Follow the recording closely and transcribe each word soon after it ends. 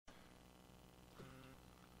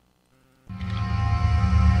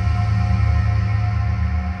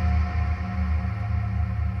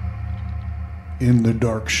In the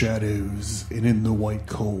dark shadows and in the white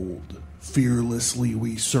cold, fearlessly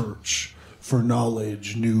we search for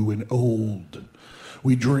knowledge new and old.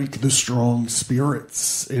 We drink the strong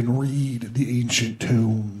spirits and read the ancient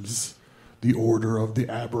tomes. The order of the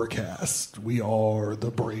Abracast, we are the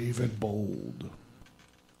brave and bold.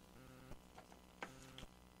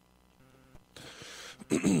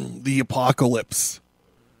 The Apocalypse,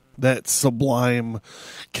 that sublime,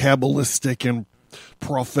 Kabbalistic, and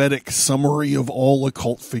prophetic summary of all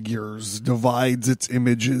occult figures, divides its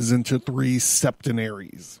images into 3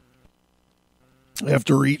 septenaries,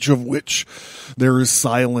 after each of which there is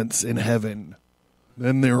silence in heaven.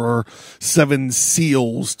 Then there are 7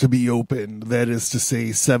 seals to be opened, that is to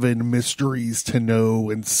say, 7 mysteries to know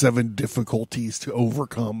and 7 difficulties to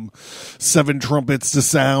overcome, 7 trumpets to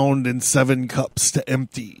sound and 7 cups to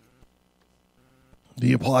empty.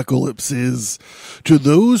 The Apocalypse is, to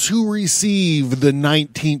those who receive the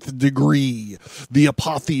 19th degree, the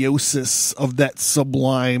apotheosis of that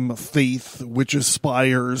sublime faith which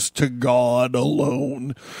aspires to God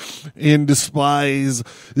alone and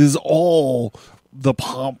despises all the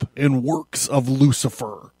pomp and works of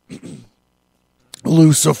Lucifer.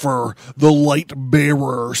 Lucifer, the light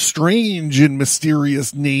bearer, strange and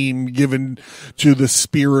mysterious name given to the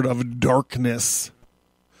spirit of darkness.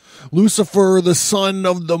 Lucifer, the son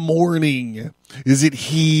of the morning, is it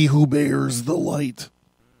he who bears the light?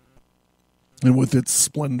 And with its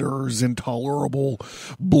splendors intolerable,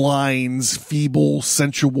 blinds feeble,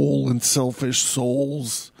 sensual, and selfish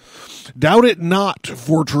souls. Doubt it not,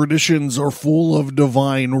 for traditions are full of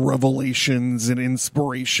divine revelations and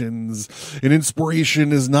inspirations. And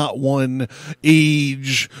inspiration is not one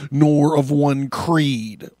age, nor of one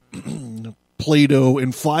creed. Plato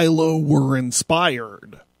and Philo were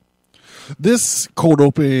inspired. This cold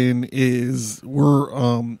open is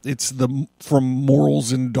from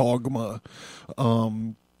Morals and Dogma,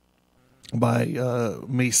 by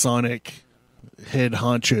Masonic head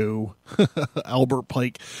honcho Albert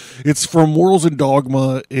Pike. It's from Morals and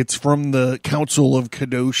Dogma. It's from the Council of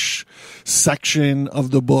Kadosh section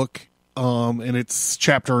of the book. And it's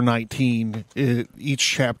chapter 19. Each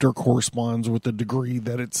chapter corresponds with the degree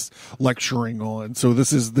that it's lecturing on. So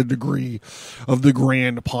this is the degree of the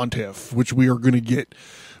Grand Pontiff, which we are going to get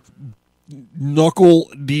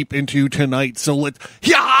knuckle deep into tonight. So let's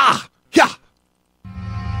let's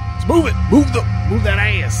move it. Move that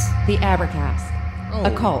ass. The Abracast.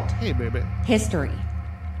 Occult. Hey, baby. History.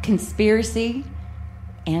 Conspiracy.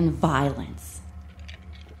 And violence.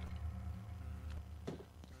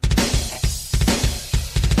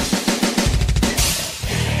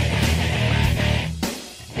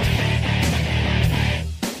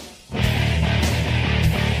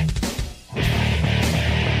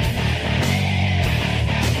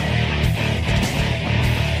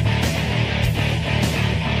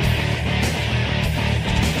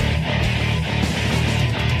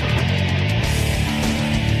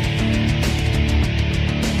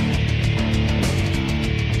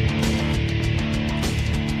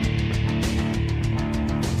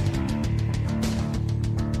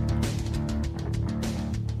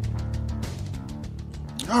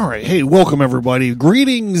 All right. Hey, welcome everybody.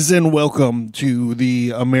 Greetings and welcome to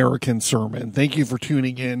the American Sermon. Thank you for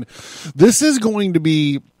tuning in. This is going to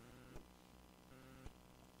be,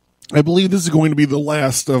 I believe this is going to be the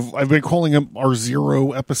last of, I've been calling them our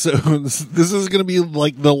 0 episodes. This is going to be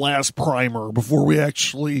like the last primer before we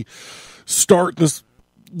actually start this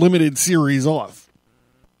limited series off.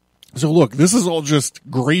 So look, this is all just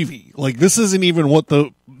gravy. Like the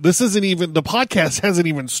podcast hasn't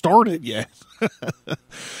even started yet.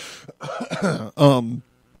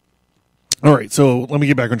 All right, so let me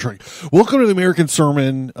get back on track. Welcome to the American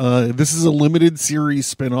Sermon. This is a limited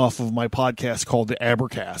series spinoff of my podcast called the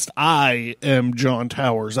Abracast. I am John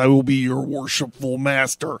Towers. I will be your worshipful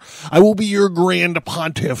master. I will be your grand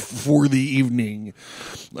pontiff for the evening.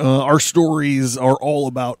 Our stories are all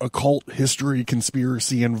about occult history,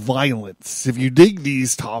 conspiracy, and violence. If you dig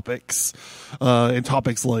these topics, and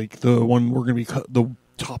topics like the one we're going to be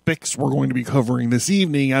topics we're going to be covering this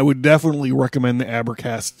evening, I would definitely recommend the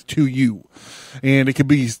Abracast to you. And it could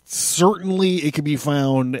be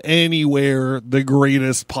found anywhere the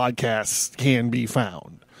greatest podcasts can be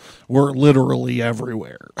found. We're literally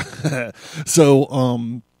everywhere.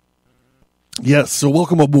 So, yes, so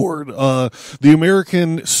welcome aboard. The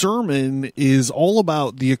American Sermon is all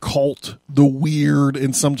about the occult, the weird,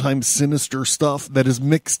 and sometimes sinister stuff that is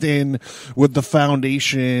mixed in with the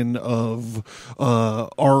foundation of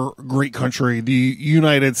our great country, the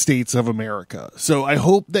United States of America. So I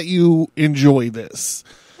hope that you enjoy this.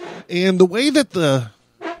 And the way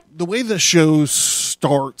the show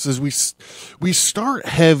starts is we start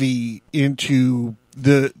heavy into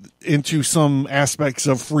some aspects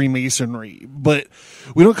of Freemasonry, but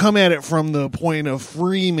we don't come at it from the point of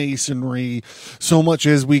Freemasonry so much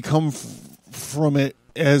as we come from it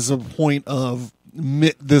as a point of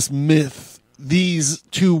these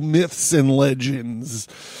two myths and legends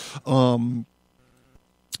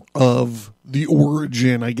of the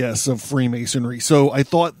origin, I guess, of Freemasonry. So I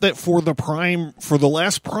thought that for the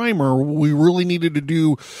last primer, we really needed to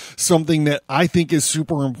do something that I think is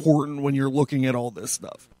super important when you're looking at all this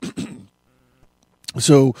stuff.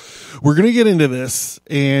 So we're going to get into this,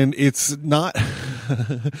 and it's not,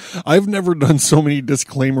 I've never done so many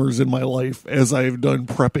disclaimers in my life as I've done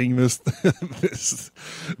prepping this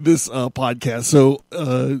podcast. So,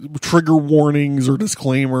 trigger warnings or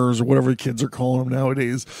disclaimers or whatever the kids are calling them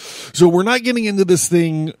nowadays. So we're not getting into this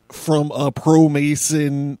thing from a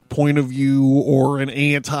pro-Mason point of view or an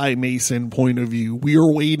anti-Mason point of view. We are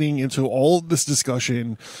wading into all of this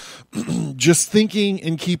discussion, just thinking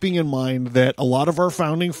and keeping in mind that a lot of our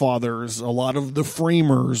founding fathers, a lot of the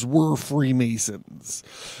framers were Freemasons.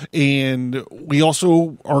 And we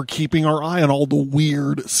also are keeping our eye on all the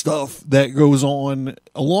weird stuff that goes on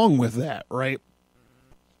along with that, right?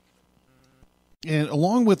 And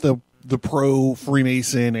along with the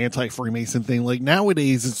pro-Freemason, anti-Freemason thing, like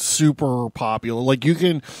nowadays it's super popular. Like you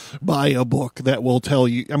can buy a book that will tell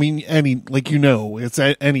you, I mean, it's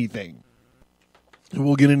anything.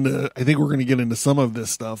 We'll get into, I think we're going to get into some of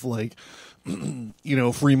this stuff, like,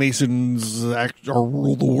 Freemasons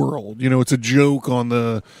rule the world. It's a joke on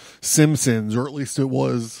the Simpsons, or at least it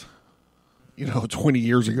was, 20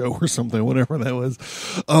 years ago or something, whatever that was.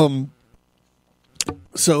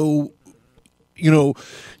 So,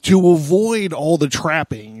 to avoid all the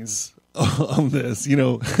trappings of this,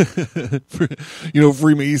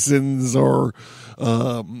 Freemasons are,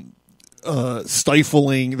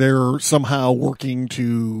 stifling, they're somehow working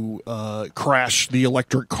to crash the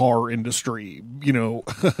electric car industry,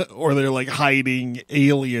 or they're like hiding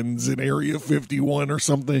aliens in Area 51 or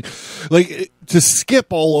something. Like, to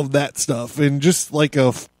skip all of that stuff and just like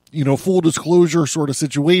a full disclosure sort of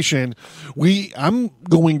situation, I'm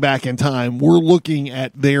going back in time. We're looking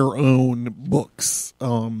at their own books.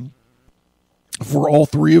 For all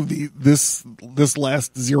three of this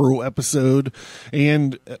last 0 episode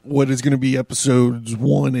and what is going to be episodes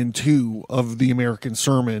 1 and 2 of the American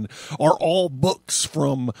Sermon are all books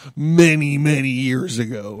from many, many years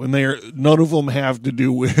ago. And none of them have to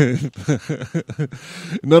do with,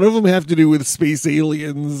 space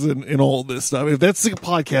aliens and all this stuff. If that's the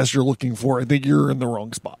podcast you're looking for, I think you're in the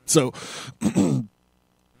wrong spot. So,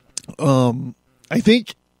 I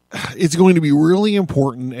think it's going to be really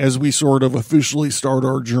important as we sort of officially start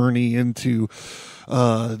our journey into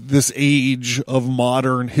this age of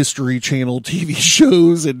modern History Channel TV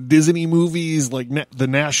shows and Disney movies, like the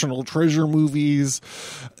National Treasure movies,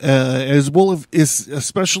 as well as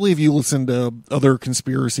especially if you listen to other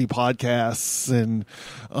conspiracy podcasts, and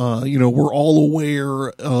we're all aware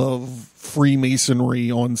of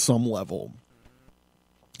Freemasonry on some level.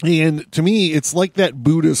 And to me, it's like that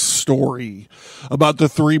Buddhist story about the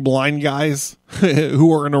 3 blind guys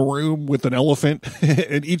who are in a room with an elephant,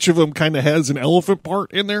 and each of them kind of has an elephant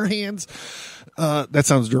part in their hands. That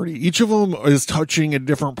sounds dirty. Each of them is touching a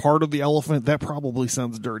different part of the elephant. That probably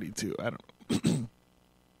sounds dirty too. I don't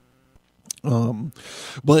know.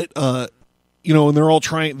 And they're all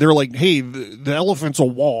they're like, hey, the elephant's a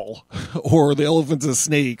wall, or the elephant's a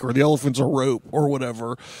snake, or the elephant's a rope, or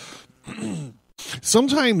whatever.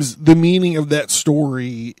 Sometimes the meaning of that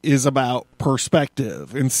story is about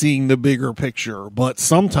perspective and seeing the bigger picture, but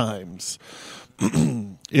sometimes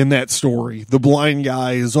in that story, the blind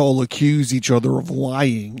guys all accuse each other of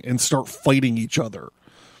lying and start fighting each other.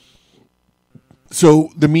 So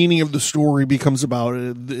the meaning of the story becomes about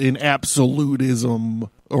an absolutism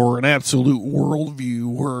or an absolute worldview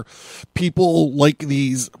where people like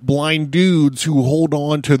these blind dudes who hold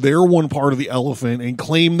on to their one part of the elephant and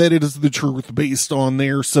claim that it is the truth based on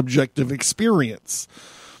their subjective experience.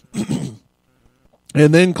 And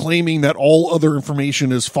then claiming that all other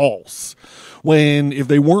information is false. When if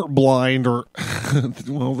they weren't blind, or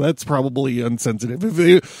well, that's probably insensitive. If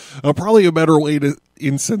they probably a better way to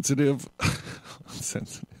insensitive.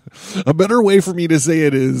 A better way for me to say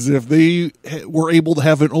it is if they were able to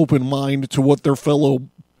have an open mind to what their fellow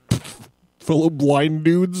blind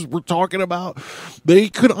dudes were talking about, they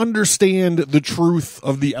could understand the truth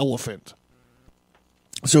of the elephant.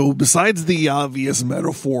 So besides the obvious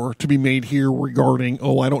metaphor to be made here regarding,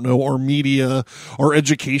 I don't know, our media, our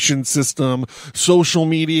education system, social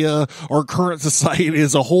media, our current society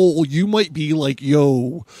as a whole, you might be like,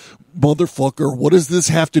 yo, motherfucker, what does this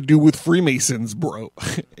have to do with Freemasons, bro?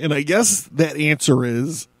 And I guess that answer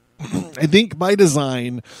is, I think by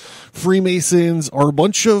design, Freemasons are a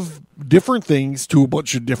bunch of different things to a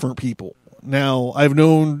bunch of different people. Now, I've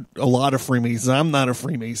known a lot of Freemasons. I'm not a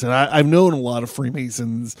Freemason. I've known a lot of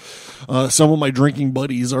Freemasons. Some of my drinking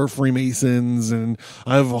buddies are Freemasons, and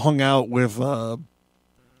I've hung out with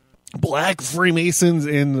black Freemasons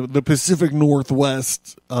in the Pacific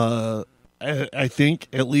Northwest. I think,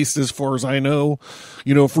 at least as far as I know,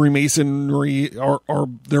 Freemasonry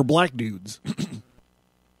they're black dudes.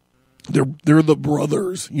 They're the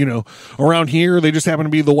brothers, Around here, they just happen to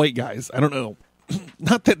be the white guys. I don't know.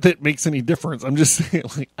 Not that makes any difference. I'm just saying,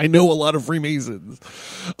 I know a lot of Freemasons.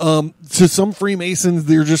 To some Freemasons,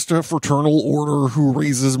 they're just a fraternal order who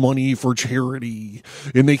raises money for charity,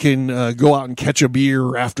 and they can go out and catch a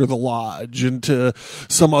beer after the lodge. And to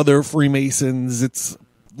some other Freemasons, it's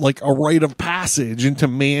like a rite of passage into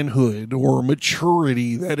manhood or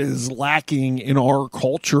maturity that is lacking in our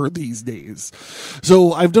culture these days.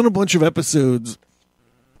 So I've done a bunch of episodes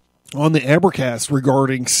on the Abercast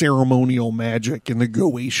regarding ceremonial magic and the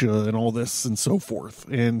Goetia and all this and so forth.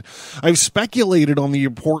 And I've speculated on the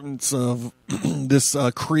importance of this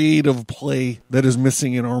creative play that is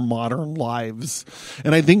missing in our modern lives.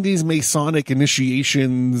 And I think these Masonic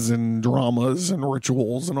initiations and dramas and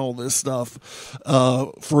rituals and all this stuff,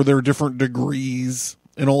 for their different degrees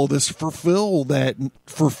and all this, fulfill that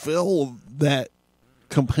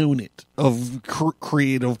component of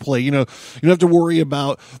creative play. You don't have to worry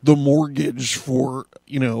about the mortgage for,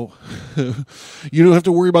 you don't have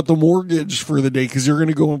to worry about the mortgage for the day because you're going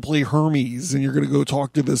to go and play Hermes and you're going to go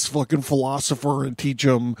talk to this fucking philosopher and teach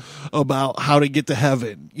him about how to get to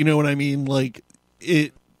heaven. You know what I mean? Like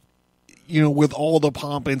it, with all the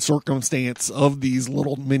pomp and circumstance of these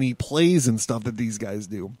little mini plays and stuff that these guys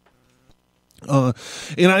do.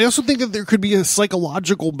 And I also think that there could be a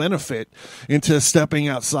psychological benefit into stepping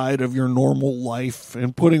outside of your normal life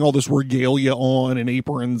and putting all this regalia on and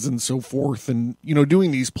aprons and so forth and,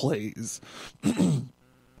 doing these plays.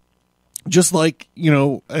 Just like,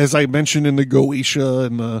 as I mentioned in the Goetia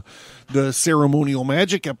and the ceremonial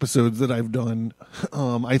magic episodes that I've done,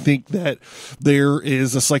 I think that there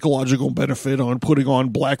is a psychological benefit on putting on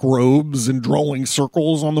black robes and drawing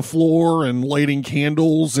circles on the floor and lighting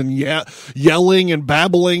candles and yelling and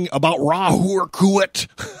babbling about Rahur Kuat.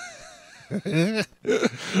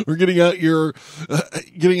 We're getting out your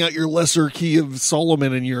lesser key of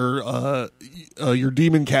Solomon and your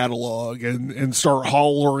demon catalog and start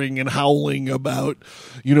hollering and howling about,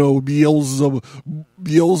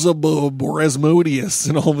 Beelzebub or Asmodeus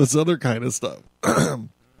and all this other kind of stuff.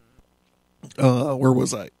 Where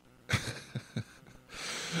was I?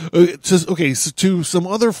 So to some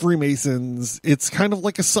other Freemasons, it's kind of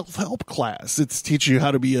like a self-help class. It's teaching you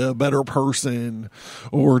how to be a better person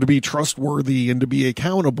or to be trustworthy and to be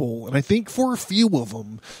accountable. And I think for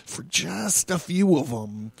just a few of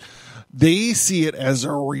them, they see it as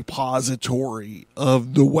a repository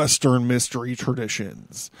of the Western mystery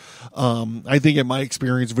traditions. I think in my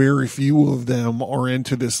experience, very few of them are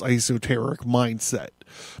into this esoteric mindset.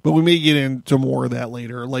 But we may get into more of that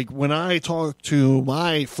later. Like when I talk to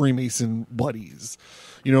my Freemason buddies,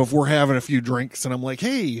 if we're having a few drinks and I'm like,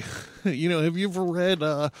 hey, have you ever read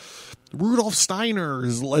Rudolf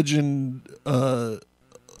Steiner's Legend of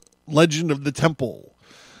the Temple?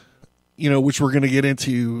 Which we're going to get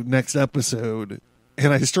into next episode.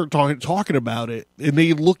 And I start talking about it, and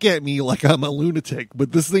they look at me like I'm a lunatic.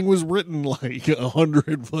 But this thing was written like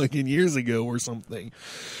 100 fucking years ago or something.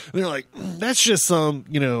 And they're like, "That's just some,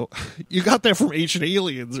 you got that from Ancient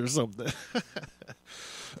Aliens or something."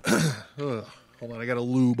 Hold on, I got to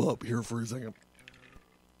lube up here for a second.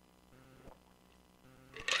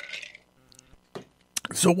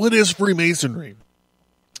 So, what is Freemasonry?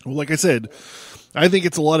 Well, like I said, I think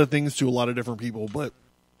it's a lot of things to a lot of different people, but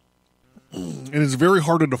it is very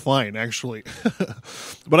hard to define, actually.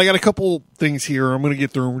 But I got a couple things here. I'm going to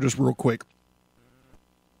get through them just real quick.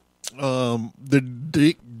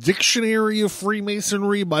 The Dictionary of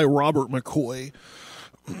Freemasonry by Robert McCoy.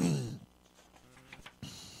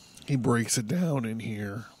 He breaks it down in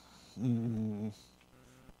here.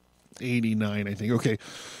 89, I think. Okay.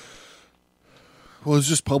 Well, it was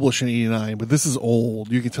just published in 89, but this is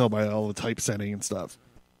old. You can tell by all the typesetting and stuff.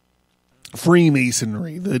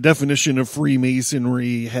 Freemasonry. The definition of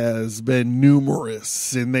Freemasonry has been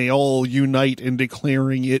numerous, and they all unite in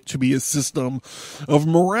declaring it to be a system of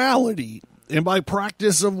morality, and by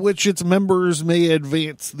practice of which its members may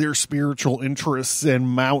advance their spiritual interests and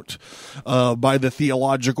mount by the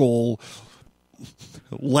theological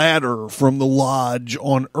ladder from the lodge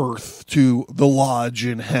on earth to the lodge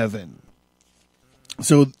in heaven.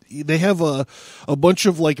 So they have a bunch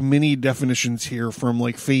of like mini definitions here from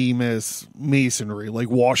like famous masonry. Like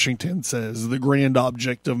Washington says, the grand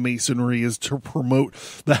object of masonry is to promote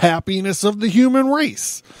the happiness of the human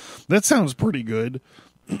race. That sounds pretty good.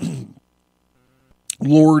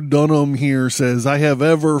 Lord Dunham here says, I have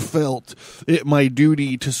ever felt it my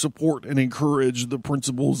duty to support and encourage the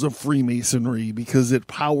principles of Freemasonry because it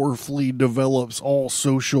powerfully develops all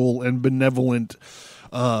social and benevolent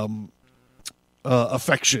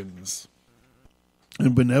affections.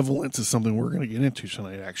 And benevolence is something we're going to get into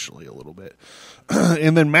tonight, actually, a little bit.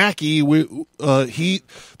 And then Mackie, the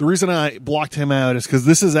reason I blocked him out is because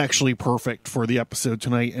this is actually perfect for the episode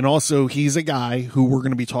tonight. And also, he's a guy who we're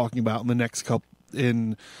going to be talking about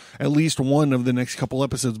in at least one of the next couple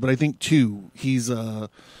episodes, but I think two. He's well,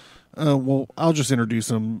 I'll just introduce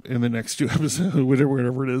him in the next two episodes,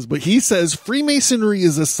 whatever it is. But he says Freemasonry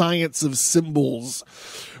is a science of symbols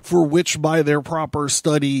for which by their proper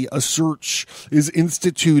study a search is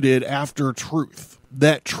instituted after truth.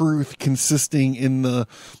 That truth consisting in the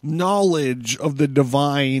knowledge of the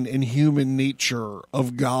divine and human nature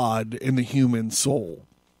of God and the human soul.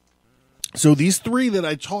 So these three that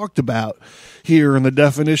I talked about here in the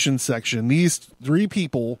definition section, these three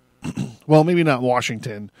people, well, maybe not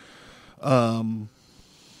Washington, but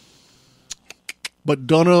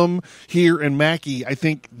Dunham here and Mackie, I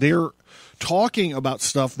think they're talking about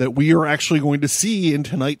stuff that we are actually going to see in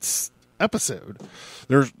tonight's episode.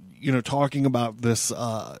 They're, talking about this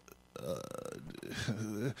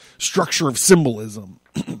structure of symbolism.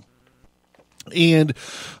 And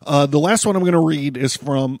the last one I'm going to read is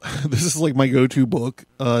from, this is like my go-to book,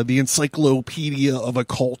 The Encyclopedia of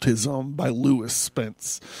Occultism by Lewis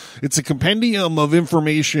Spence. It's a compendium of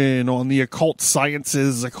information on the occult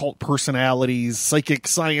sciences, occult personalities, psychic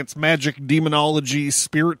science, magic, demonology,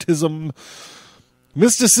 spiritism,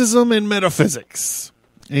 mysticism, and metaphysics.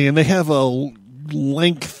 And they have a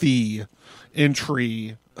lengthy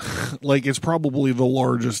entry, like it's probably the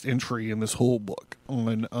largest entry in this whole book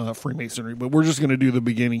on Freemasonry, but we're just going to do the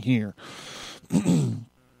beginning here.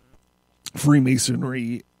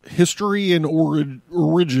 Freemasonry, history and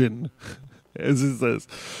origin, as it says.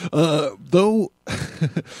 Though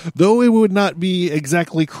it would not be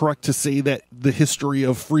exactly correct to say that the history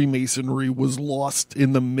of Freemasonry was lost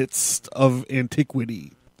in the midst of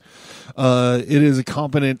antiquity. It is a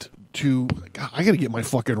competent to... God, I gotta get my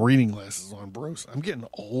fucking reading glasses on, bros. I'm getting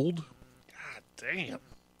old. God damn.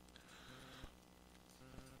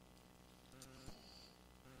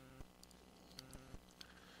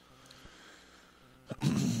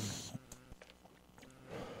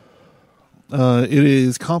 It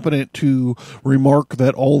is competent to remark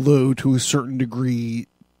that although to a certain degree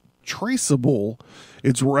traceable,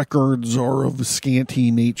 its records are of scanty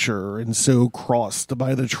nature and so crossed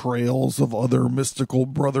by the trails of other mystical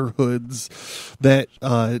brotherhoods that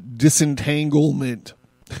disentanglement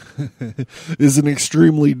is an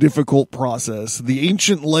extremely difficult process. The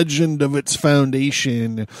ancient legend of its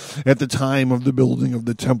foundation at the time of the building of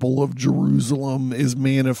the Temple of Jerusalem is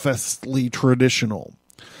manifestly traditional.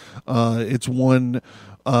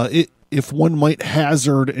 If one might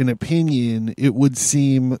hazard an opinion, it would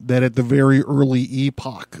seem that at the very early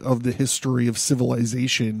epoch of the history of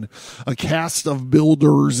civilization, a caste of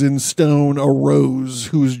builders in stone arose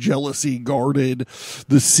whose jealousy guarded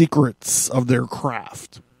the secrets of their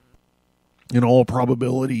craft. In all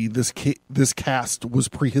probability, this caste was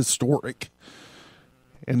prehistoric.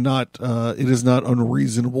 And it is not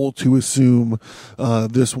unreasonable to assume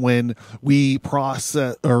this when we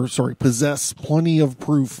possess plenty of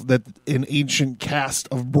proof that an ancient caste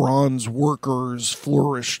of bronze workers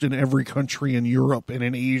flourished in every country in Europe and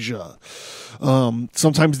in Asia.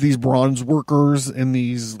 Sometimes these bronze workers in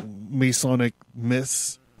these Masonic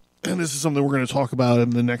myths, and this is something we're going to talk about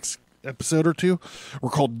in the next episode or two, were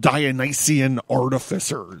called Dionysian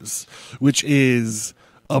artificers, which is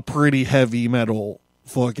a pretty heavy metal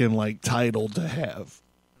fucking like title to have.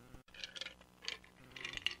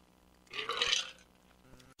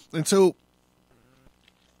 And so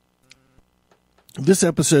this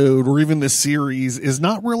episode or even this series is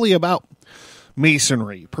not really about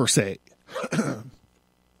Masonry per se.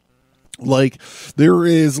 Like, there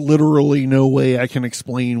is literally no way I can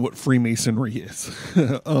explain what Freemasonry is.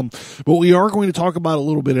 But we are going to talk about a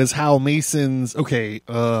little bit as how Masons,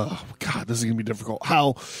 God, this is going to be difficult.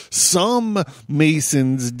 How some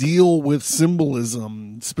Masons deal with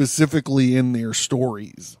symbolism specifically in their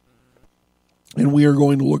stories. And we are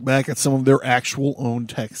going to look back at some of their actual own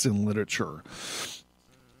texts and literature.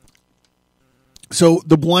 So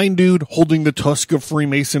the blind dude holding the tusk of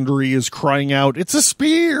Freemasonry is crying out, "It's a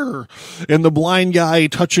spear!" And the blind guy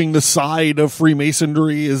touching the side of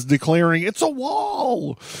Freemasonry is declaring, "It's a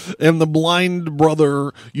wall!" And the blind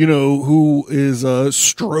brother, who is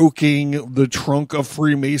stroking the trunk of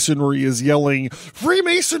Freemasonry is yelling,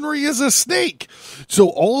 "Freemasonry is a snake!" So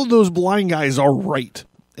all of those blind guys are right.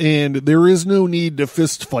 And there is no need to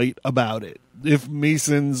fist fight about it. If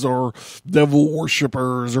Masons are devil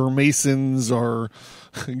worshippers or Masons are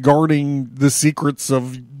guarding the secrets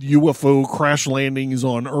of UFO crash landings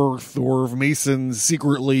on Earth, or if Masons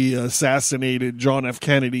secretly assassinated John F.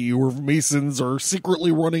 Kennedy, or if Masons are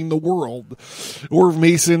secretly running the world, or if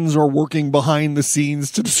Masons are working behind the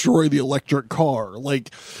scenes to destroy the electric car.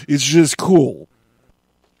 It's just cool.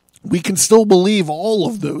 We can still believe all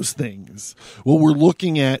of those things. What we're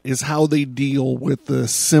looking at is how they deal with the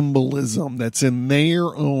symbolism that's in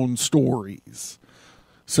their own stories.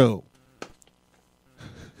 So,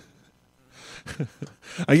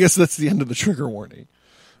 I guess that's the end of the trigger warning.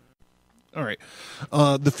 All right.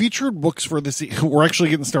 The featured books for this we're actually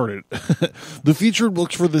getting started. The featured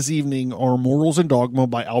books for this evening are Morals and Dogma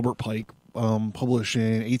by Albert Pike, published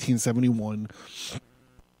in 1871.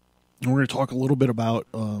 We're going to talk a little bit about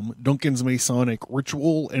Duncan's Masonic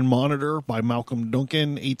Ritual and Monitor by Malcolm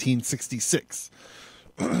Duncan, 1866.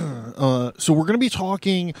 So we're going to be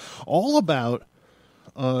talking all about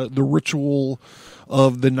the ritual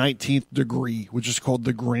of the 19th degree, which is called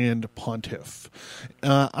the Grand Pontiff.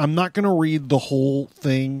 I'm not going to read the whole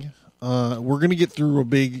thing. We're going to get through a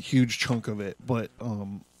big, huge chunk of it, but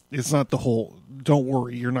it's not the whole. Don't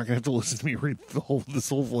worry, you're not going to have to listen to me read this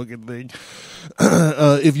whole fucking thing.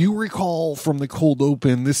 If you recall from the cold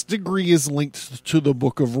open, this degree is linked to the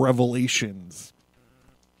Book of Revelations,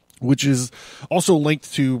 which is also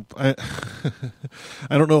linked to. I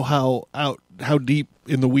don't know how deep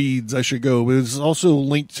in the weeds I should go, but it's also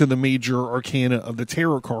linked to the major arcana of the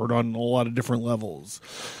tarot card on a lot of different levels.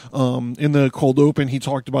 In the cold open, he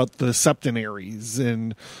talked about the septenaries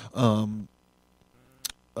and.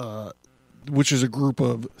 Which is a group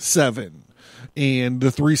of 7, and the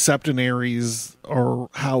 3 septenaries are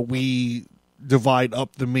how we divide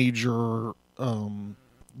up the major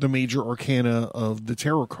arcana of the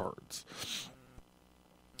tarot cards.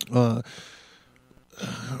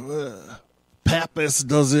 Pappas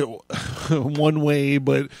does it one way,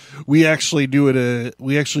 but we actually do it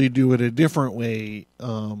a different way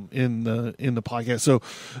in the podcast. So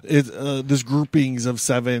this groupings of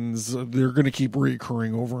 7s, they're going to keep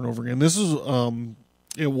reoccurring over and over again. This is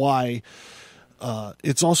why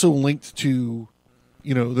it's also linked to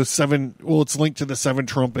the 7. Well, it's linked to the 7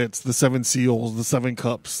 trumpets, the 7 seals, the 7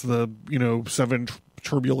 cups, the 7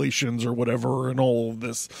 tribulations or whatever, and all of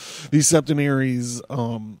this. These septenaries.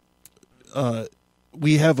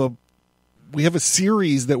 We have a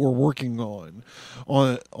series that we're working on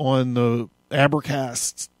the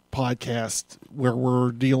Abercast podcast, where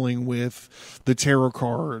we're dealing with the tarot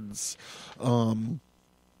cards, and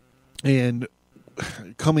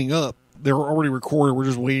coming up, they're already recorded. We're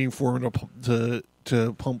just waiting for them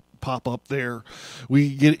to pop up there.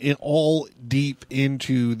 We get in all deep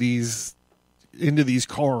into these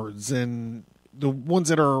cards, and the ones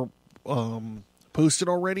that are posted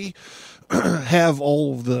already have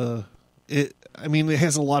all of it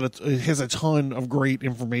has a ton of great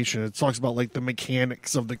information. It talks about the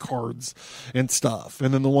mechanics of the cards and stuff.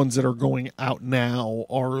 And then the ones that are going out now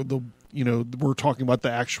are we're talking about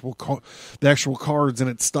the actual cards, and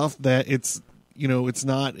it's stuff that it's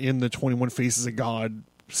not in the 21 Faces of God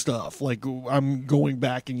stuff. I'm going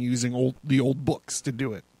back and using the old books to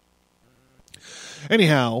do it.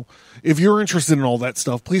 Anyhow, if you're interested in all that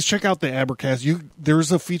stuff, please check out the Abercast.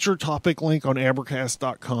 There's a featured topic link on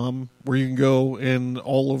abercast.com where you can go, and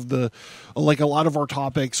all of a lot of our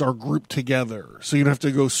topics are grouped together. So you don't have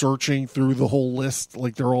to go searching through the whole list.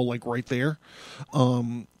 They're all right there.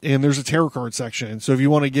 And there's a tarot card section. So if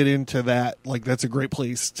you want to get into that, that's a great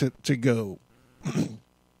place to go.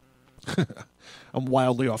 I'm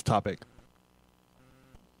wildly off topic.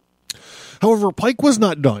 However, Pike was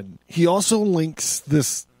not done. He also links the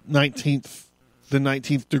 19th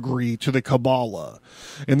degree to the Kabbalah.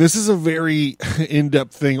 And this is a very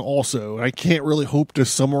in-depth thing also. I can't really hope to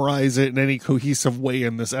summarize it in any cohesive way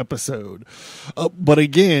in this episode. But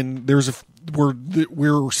again,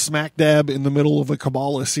 we're smack dab in the middle of a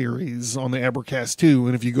Kabbalah series on the Abercast 2.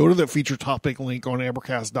 And if you go to that feature topic link on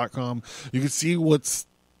abercast.com, you can see what's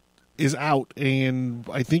is out, and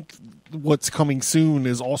I think what's coming soon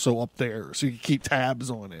is also up there, so you can keep tabs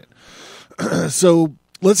on it. So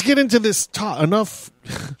let's get into this. Enough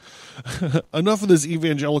of this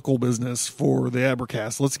evangelical business for the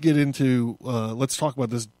Abracast. Let's get into. Let's talk about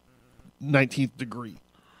this 19th degree.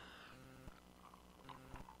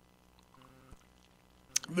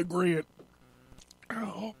 The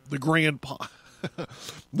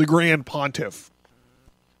Grand Pontiff.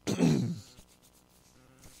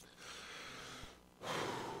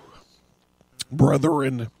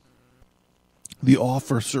 Brethren, the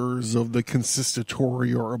officers of the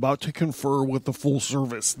consistory are about to confer with the full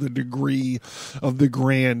service the degree of the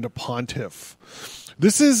Grand Pontiff.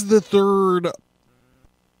 This is the third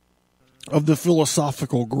of the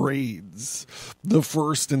philosophical grades, the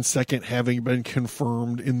first and second having been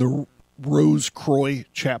confirmed in the Rose Croix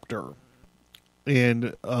chapter.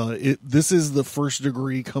 And this is the first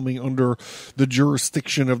degree coming under the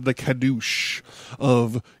jurisdiction of the Kadush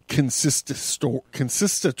of consistory.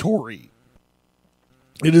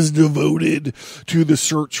 It is devoted to the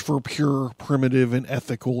search for pure, primitive, and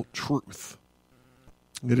ethical truth.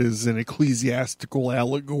 It is an ecclesiastical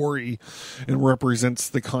allegory and represents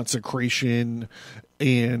the consecration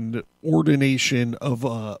and ordination of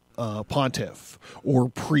a pontiff or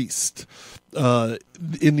priest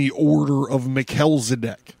in the order of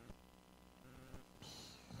Melchizedek.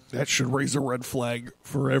 That should raise a red flag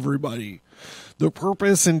for everybody. The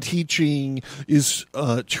purpose and teaching is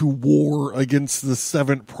to war against the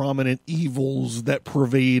 7 prominent evils that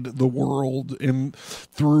pervade the world, and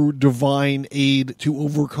through divine aid to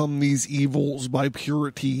overcome these evils by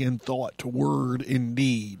purity in thought, word, and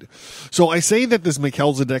deed. So I say that this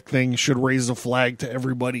Melchizedek thing should raise a flag to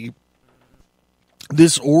everybody.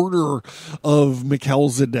 This order of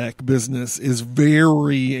Melchizedek business is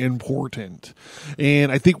very important,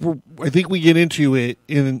 and I think we get into it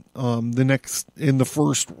in the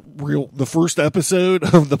first episode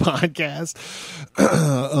of the podcast.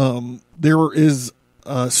 There is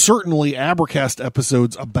certainly Abracast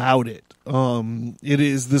episodes about it. It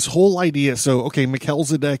is this whole idea. So, okay,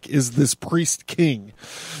 Melchizedek is this priest king.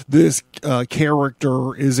 This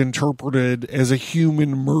character is interpreted as a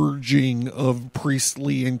human merging of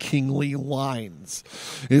priestly and kingly lines.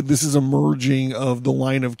 This is a merging of the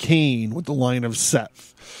line of Cain with the line of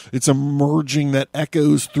Seth. It's a merging that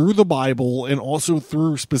echoes through the Bible and also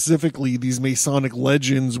through specifically these Masonic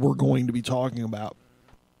legends we're going to be talking about.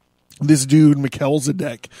 This dude,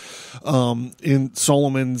 Melchizedek, in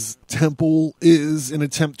Solomon's temple is an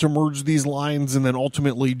attempt to merge these lines, and then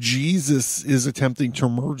ultimately Jesus is attempting to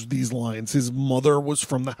merge these lines. His mother was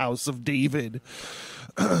from the house of David.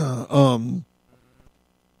 I'm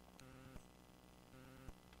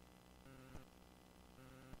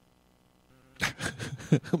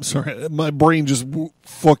sorry, my brain just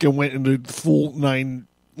fucking went into full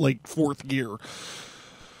 4th gear.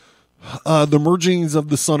 The mergings of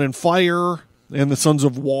the sun and fire and the sons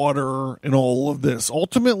of water and all of this.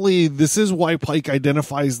 Ultimately, this is why Pike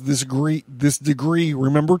identifies this degree,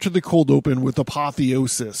 remember, to the cold open, with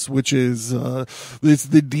apotheosis, which is it's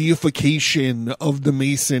the deification of the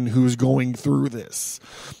Mason who's going through this.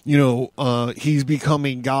 He's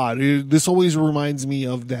becoming God. This always reminds me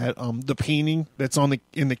of that the painting that's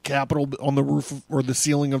in the Capitol, on the roof or the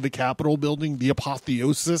ceiling of the Capitol building, the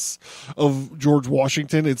apotheosis of George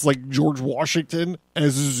Washington. It's like George Washington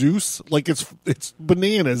as Zeus. Like it's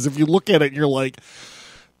bananas. If you look at it, you're like,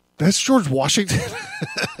 that's George Washington.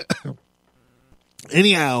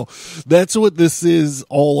 Anyhow, that's what this is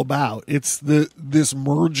all about. It's this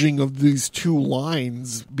merging of these two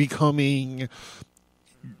lines becoming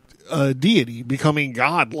a deity, becoming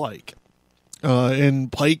godlike.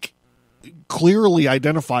 And Pike clearly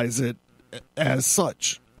identifies it as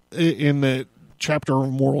such in the chapter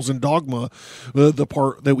of Morals and Dogma, the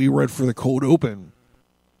part that we read for the Code Open.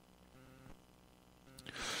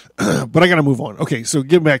 But I gotta move on. Okay, so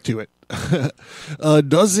get back to it. A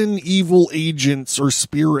dozen evil agents or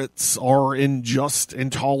spirits are unjust,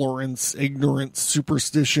 intolerance, ignorance,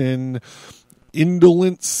 superstition,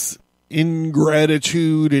 indolence,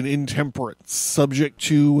 ingratitude, and intemperance, subject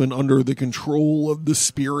to and under the control of the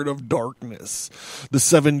spirit of darkness. The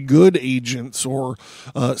 7 good agents or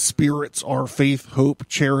spirits are faith, hope,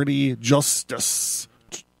 charity, justice,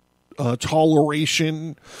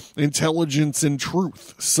 toleration, intelligence, and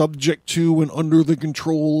truth, subject to and under the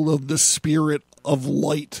control of the spirit of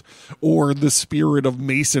light or the spirit of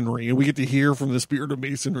masonry. And we get to hear from the spirit of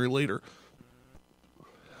masonry later.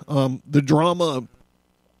 The drama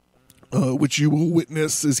which you will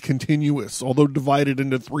witness is continuous, although divided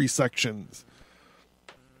into 3 sections,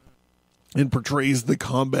 and portrays the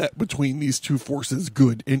combat between these two forces,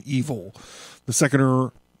 good and evil. The second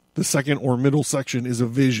or middle section is a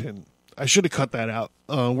vision. I should have cut that out.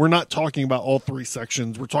 We're not talking about all 3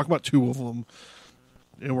 sections. We're talking about 2 of them,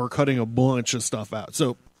 and we're cutting a bunch of stuff out.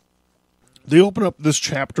 So they open up this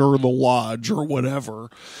chapter, the Lodge or whatever,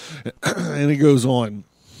 and it goes on.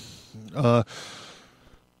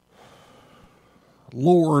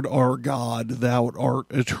 Lord our God, thou art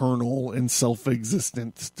eternal and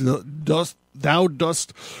self-existent. Thou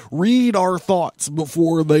dost read our thoughts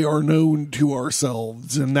before they are known to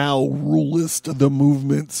ourselves, and thou rulest the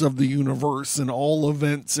movements of the universe, and all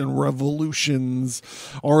events and revolutions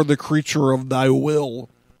are the creature of thy will.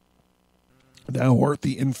 Thou art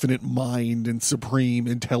the infinite mind and supreme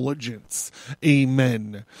intelligence.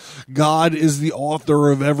 Amen. God is the author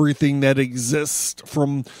of everything that exists,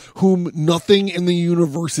 from whom nothing in the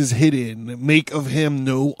universe is hidden. Make of him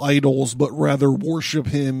no idols, but rather worship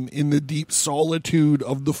him in the deep solitude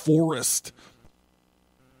of the forest.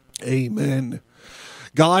 Amen.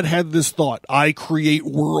 God had this thought: I create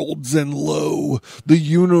worlds, and lo, the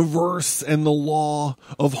universe and the law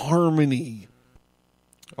of harmony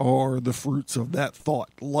are the fruits of that thought.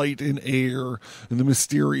 Light and air and the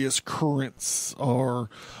mysterious currents are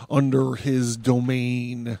under his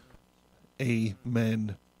domain.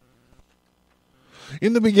 Amen.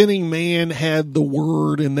 In the beginning, man had the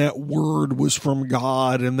Word, and that Word was from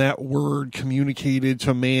God, and that Word communicated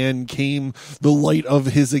to man came the light of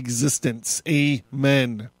his existence.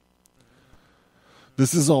 Amen.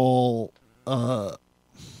 This is all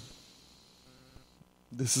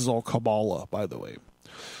Kabbalah, by the way.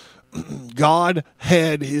 God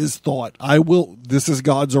had his thought. This is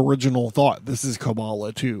God's original thought. This is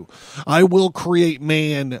Kabbalah too. I will create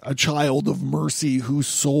man a child of mercy, whose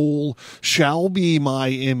soul shall be my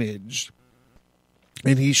image,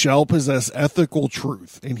 and he shall possess ethical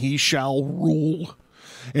truth, and he shall rule.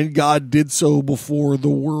 And God did so before the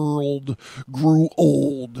world grew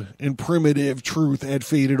old and primitive truth had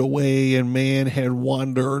faded away, and man had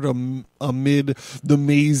wandered amid the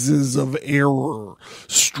mazes of error,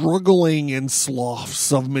 struggling in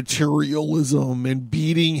sloughs of materialism and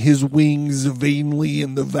beating his wings vainly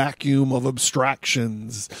in the vacuum of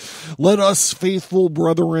abstractions. Let us, faithful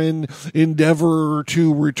brethren, endeavor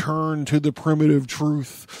to return to the primitive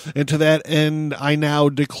truth, and to that end I now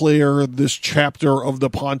declare this chapter of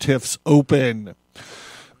the Pontiffs open.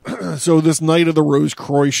 So this Knight of the Rose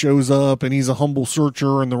Croix shows up, and he's a humble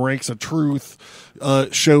searcher in the ranks of truth,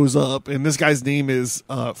 shows up, and this guy's name is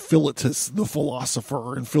Philetus the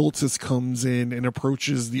philosopher, and Philetus comes in and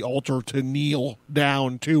approaches the altar to kneel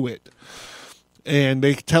down to it. And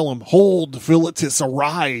they tell him, hold, Philetus,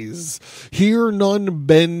 arise. Here none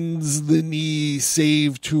bends the knee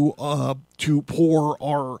save to pour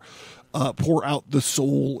out the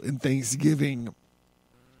soul in thanksgiving,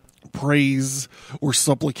 praise, or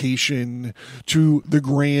supplication to the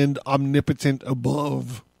grand omnipotent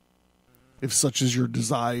above. If such is your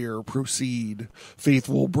desire, proceed.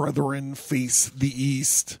 Faithful brethren, face the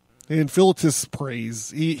east. And Philetus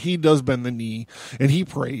prays. He does bend the knee, and he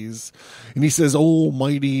prays. And he says, O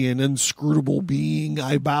mighty and inscrutable being,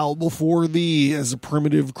 I bow before thee as a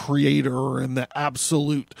primitive creator and the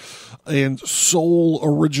absolute and sole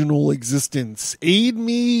original existence. Aid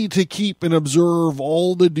me to keep and observe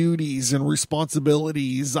all the duties and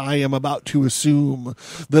responsibilities I am about to assume,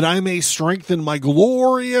 that I may strengthen my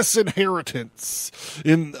glorious inheritance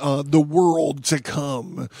in the world to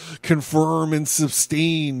come, confirm and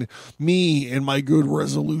sustain me and my good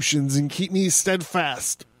resolutions, and keep me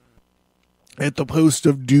steadfast at the post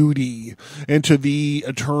of duty. And to thee,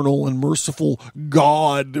 eternal and merciful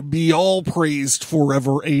God, be all praised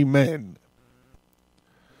forever. Amen.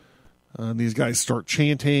 These guys start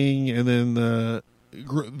chanting, and then the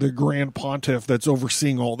Grand Pontiff that's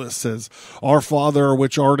overseeing all this says, Our Father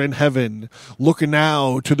which art in heaven, look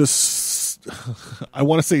now to the I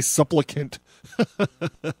want to say supplicant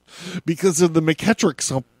because of the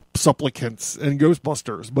McKettrick supplicants and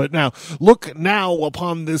Ghostbusters, but now look now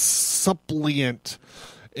upon this suppliant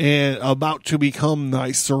and about to become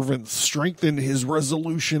thy servant. Strengthen his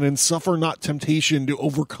resolution and suffer not temptation to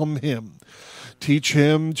overcome him. Teach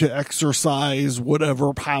him to exercise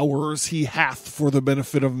whatever powers he hath for the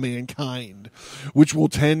benefit of mankind, which will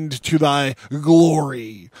tend to thy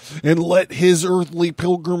glory. And let his earthly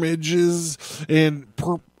pilgrimages and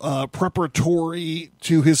preparatory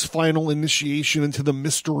to his final initiation into the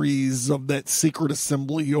mysteries of that sacred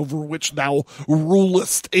assembly over which thou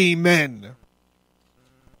rulest. Amen.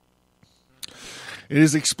 It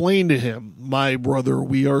is explained to him, my brother,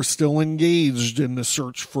 we are still engaged in the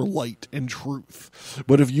search for light and truth.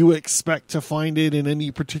 But if you expect to find it in any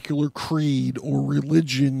particular creed or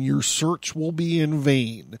religion, your search will be in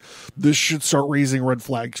vain. This should start raising red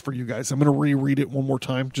flags for you guys. I'm going to reread it one more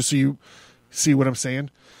time just so you see what I'm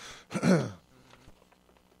saying. It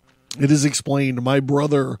is explained, my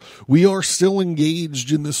brother, we are still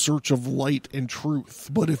engaged in the search of light and truth.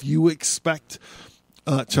 But if you expect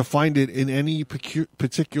to find it in any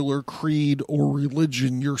particular creed or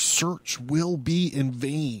religion, your search will be in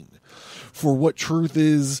vain. For what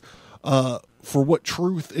truth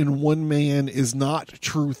in one man is not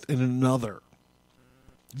truth in another.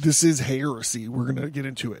 This is heresy. We're going to get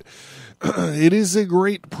into it. It is a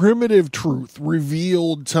great primitive truth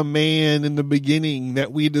revealed to man in the beginning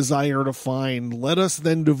that we desire to find. Let us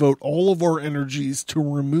then devote all of our energies to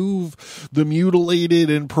remove the mutilated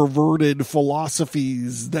and perverted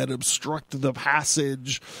philosophies that obstruct the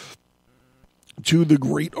passage to the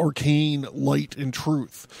great arcane light and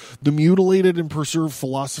truth. The mutilated and preserved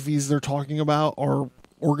philosophies they're talking about are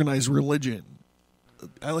organized religion.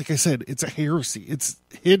 Like I said, it's a heresy. It's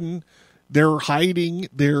hidden. They're hiding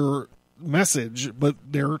their message, but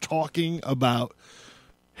they're talking about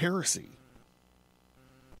heresy.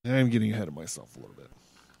 I'm getting ahead of myself a little bit.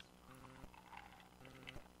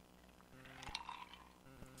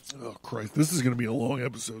 Oh, Christ. This is going to be a long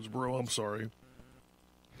episode, bro. I'm sorry.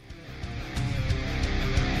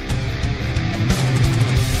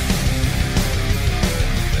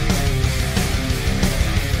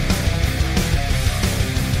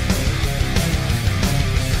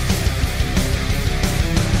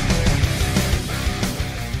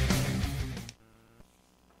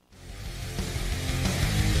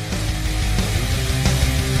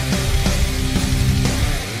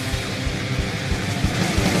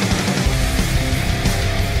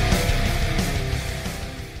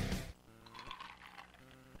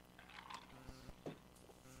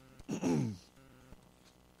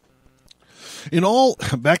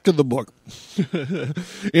 Back to the book.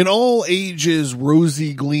 In all ages,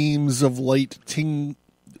 rosy gleams of light tinging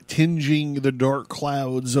the dark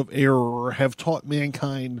clouds of error have taught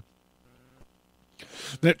mankind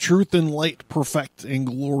that truth and light perfect and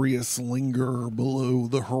glorious linger below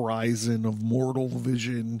the horizon of mortal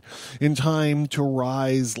vision, in time to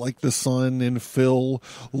rise like the sun and fill.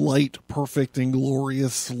 Light perfect and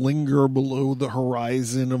glorious linger below the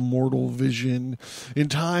horizon of mortal vision, in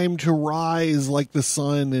time to rise like the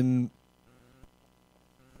sun and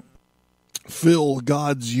fill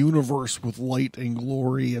God's universe with light and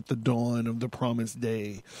glory at the dawn of the promised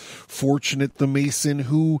day. Fortunate the Mason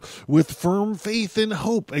who, with firm faith and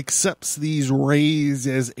hope, accepts these rays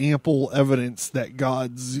as ample evidence that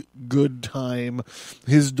God's good time,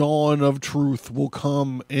 his dawn of truth, will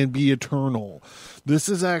come and be eternal. This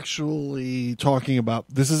is actually talking about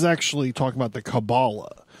the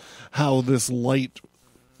Kabbalah, how this light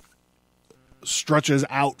stretches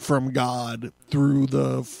out from God through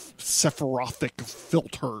the Sephirothic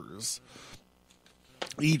filters,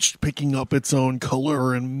 each picking up its own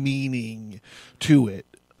color and meaning to it.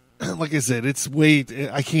 Like I said, it's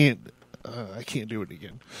I can't do it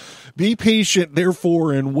again. Be patient,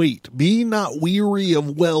 therefore, and wait. Be not weary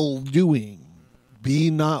of well-doing.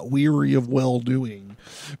 Be not weary of well-doing.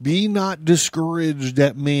 Be not discouraged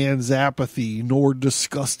at man's apathy, nor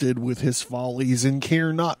disgusted with his follies, and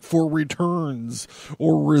care not for returns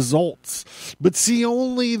or results, but see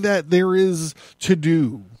only that there is to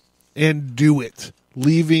do, and do it,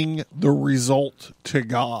 leaving the result to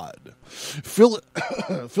God.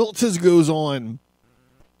 Philippians goes on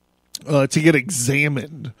to get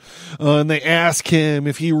examined, and they ask him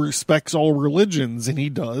if he respects all religions, and he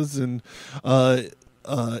does, and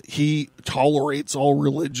he tolerates all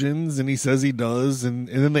religions, and he says he does, and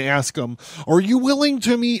then they ask him, are you willing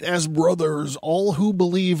to meet as brothers all who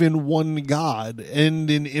believe in one God and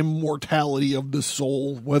in immortality of the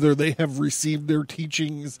soul, whether they have received their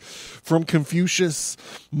teachings from Confucius,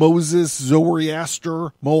 Moses,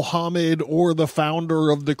 Zoroaster, Mohammed, or the founder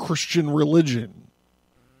of the Christian religion?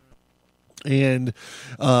 And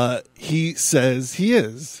he says he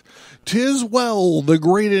is. 'Tis well, the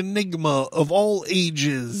great enigma of all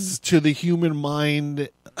ages to the human mind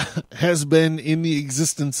has been in the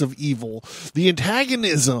existence of evil. The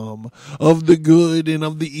antagonism of the good and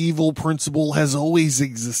of the evil principle has always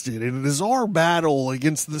existed, and it is our battle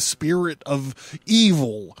against the spirit of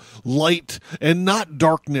evil. Light and not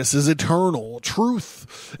darkness is eternal.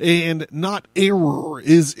 Truth and not error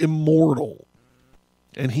is immortal.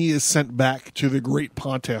 And he is sent back to the great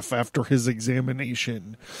Pontiff after his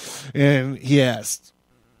examination. And he asked,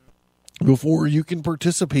 before you can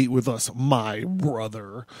participate with us, my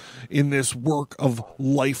brother, in this work of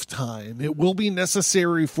lifetime. It will be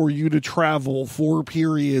necessary for you to travel 4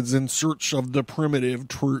 periods in search of the primitive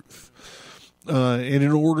truth. And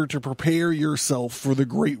in order to prepare yourself for the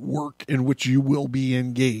great work in which you will be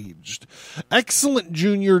engaged. Excellent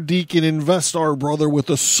junior deacon, invest our brother with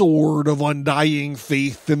the sword of undying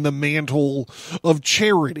faith and the mantle of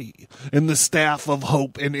charity and the staff of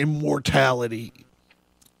hope and immortality.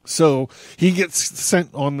 So he gets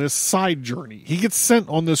sent on this side journey. He gets sent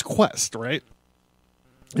on this quest, right?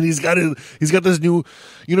 And he's got this new,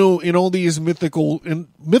 in all these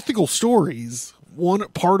mythical stories, one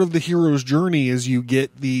part of the hero's journey is you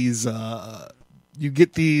get these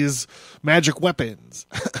magic weapons.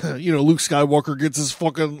 Luke Skywalker gets his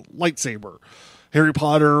fucking lightsaber. Harry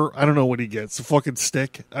Potter, I don't know what he gets, a fucking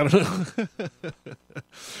stick. I don't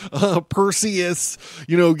know. Perseus,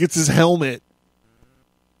 gets his helmet.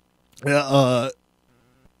 A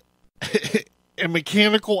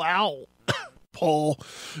mechanical owl. Paul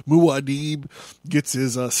Muad'Dib gets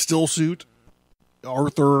his still suit.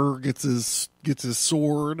 Arthur gets his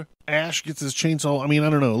sword. Ash gets his chainsaw. I mean,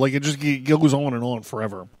 I don't know. Like, it goes on and on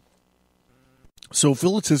forever. So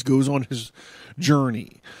Philetus goes on his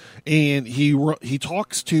journey, and he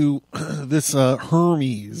talks to this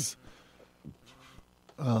Hermes,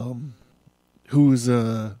 who's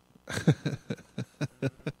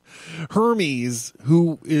Hermes,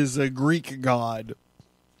 who is a Greek god,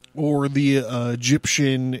 or the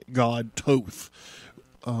Egyptian god Thoth.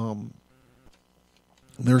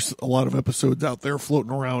 There's a lot of episodes out there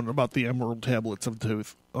floating around about the Emerald Tablets of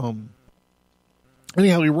Thoth.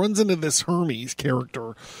 Anyhow, he runs into this Hermes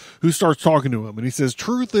character who starts talking to him, and he says,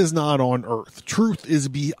 truth is not on earth. Truth is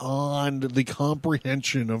beyond the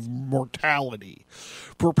comprehension of mortality.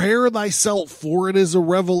 Prepare thyself, for it is a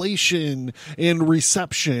revelation and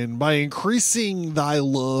reception by increasing thy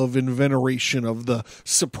love and veneration of the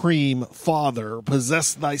Supreme Father.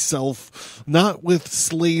 Possess thyself not with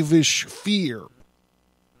slavish fear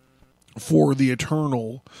for the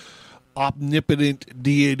eternal omnipotent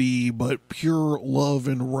deity, but pure love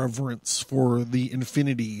and reverence for the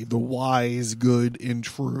infinity, the wise, good, and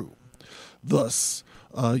true. Thus,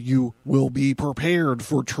 you will be prepared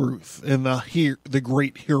for truth and the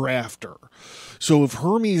great hereafter. So if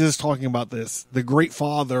Hermes is talking about this, the great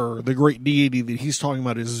father, the great deity that he's talking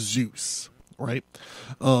about is Zeus, right?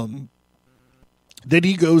 Then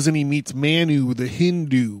he goes and he meets Manu, the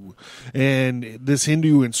Hindu, and this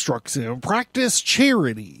Hindu instructs him, practice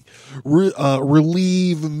charity,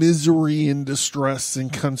 relieve misery and distress,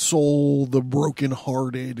 and console the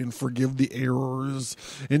brokenhearted, and forgive the errors,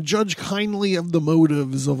 and judge kindly of the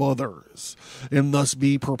motives of others, and thus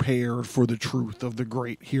be prepared for the truth of the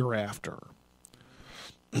great hereafter.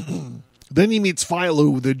 Then he meets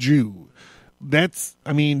Philo, the Jew.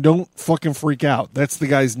 Don't fucking freak out. That's the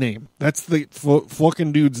guy's name. That's the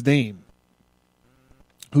fucking dude's name.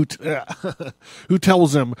 Who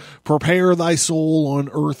tells him, prepare thy soul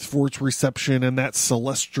on earth for its reception in that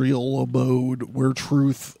celestial abode where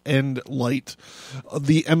truth and light,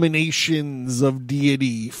 the emanations of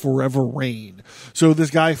deity forever reign. So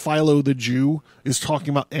this guy, Philo the Jew, is talking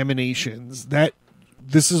about emanations.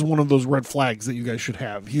 This is one of those red flags that you guys should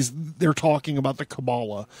have. They're talking about the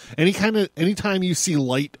Kabbalah. Anytime you see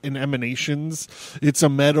light and emanations, it's a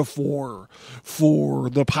metaphor for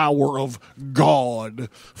the power of God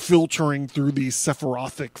filtering through these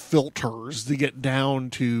Sephirothic filters to get down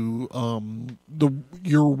to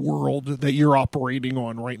your world that you're operating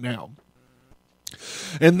on right now.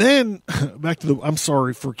 And then back to I'm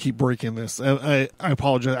sorry for keep breaking this. I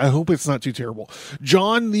apologize. I hope it's not too terrible.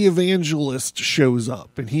 John the Evangelist shows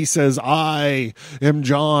up and he says, I am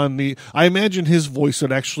John I imagine his voice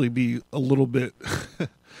would actually be a little bit,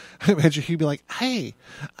 I imagine he'd be like, hey,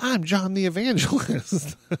 I'm John the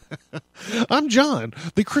Evangelist. I'm John,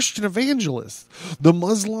 the Christian evangelist. The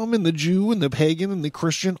Muslim and the Jew and the pagan and the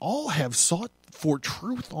Christian all have sought for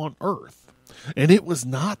truth on earth, and it was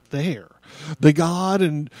not there. The God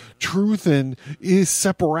and truth and his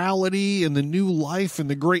separality and the new life and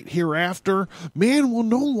the great hereafter, man will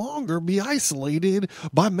no longer be isolated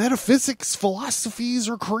by metaphysics, philosophies,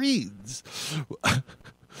 or creeds,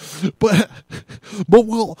 but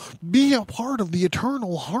will be a part of the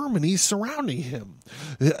eternal harmony surrounding him.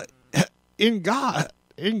 In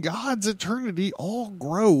God's eternity, all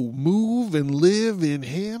grow, move, and live in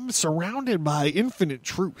him, surrounded by infinite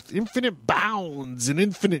truth, infinite bounds, and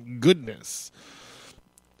infinite goodness.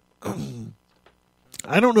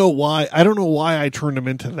 I don't know why I turned him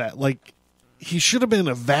into that. Like, he should have been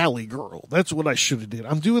a valley girl. That's what I should have did.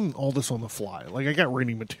 I'm doing all this on the fly. Like, I got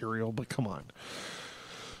reading material, but come on.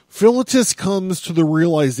 Philetus comes to the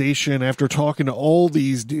realization after talking to all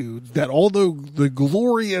these dudes that although the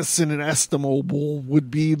glorious and inestimable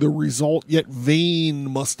would be the result, yet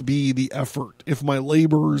vain must be the effort. If my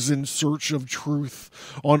labors in search of truth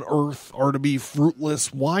on earth are to be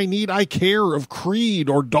fruitless, why need I care of creed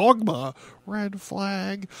or dogma? Red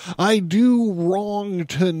flag. I do wrong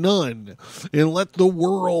to none, and let the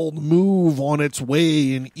world move on its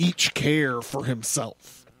way and each care for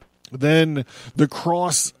himself. Then the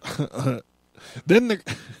cross, then the,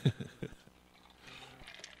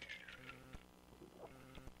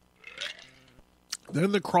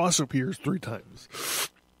 then the cross appears 3 times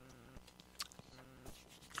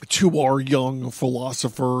to our young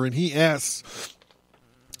philosopher, and he asks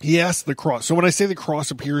the cross. So when I say the cross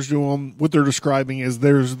appears to him, what they're describing is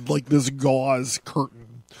there's like this gauze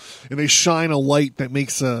curtain, and they shine a light that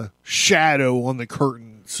makes a shadow on the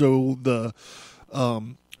curtain. So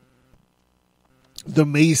the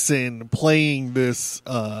Mason playing this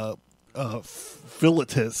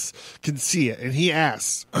Philetus can see it, and he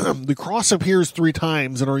asks, the cross appears 3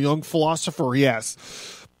 times, and our young philosopher, he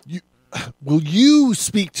asks, will you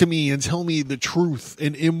speak to me and tell me the truth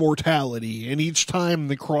and immortality? And each time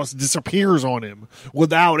the cross disappears on him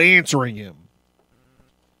without answering him.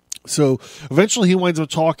 So eventually he winds up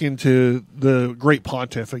talking to the great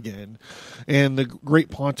Pontiff again, and the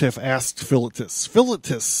great Pontiff asked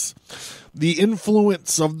Philetus, the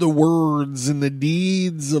influence of the words and the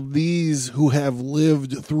deeds of these who have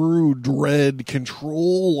lived through dread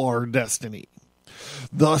control our destiny.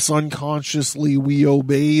 Thus unconsciously we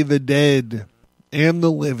obey the dead and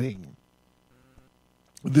the living.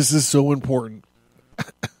 This is so important.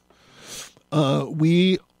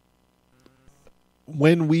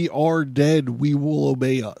 When we are dead, we will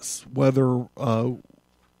obey us, whether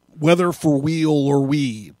for weal or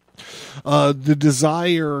we. The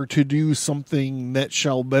desire to do something that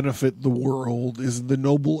shall benefit the world is the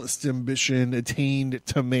noblest ambition attained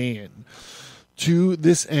to man. To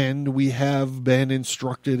this end, we have been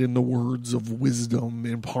instructed in the words of wisdom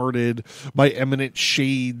imparted by eminent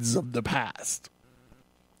shades of the past.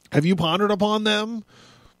 Have you pondered upon them?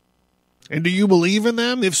 And do you believe in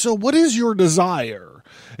them? If so, what is your desire?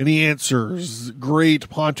 And he answers, Great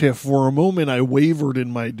Pontiff, for a moment I wavered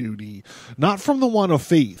in my duty, not from the want of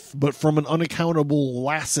faith, but from an unaccountable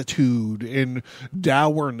lassitude and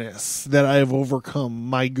dourness that I have overcome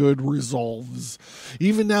my good resolves.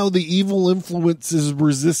 Even now the evil influence is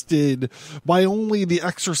resisted by only the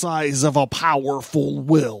exercise of a powerful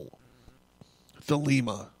will.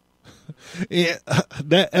 Thelema.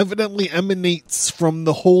 That evidently emanates from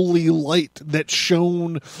the holy light that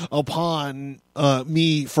shone upon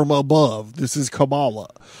me from above. This is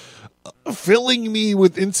Kabbalah. Filling me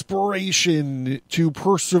with inspiration to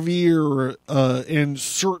persevere and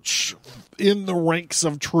search in the ranks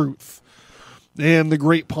of truth. And the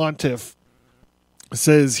great Pontiff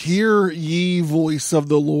says, Hear ye voice of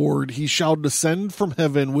the Lord. He shall descend from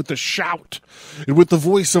heaven with a shout and with the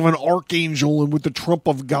voice of an archangel and with the trump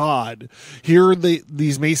of God. Here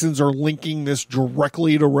these Masons are linking this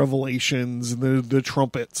directly to Revelations, the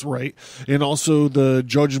trumpets, right? And also the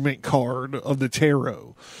judgment card of the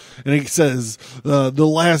tarot. And it says, the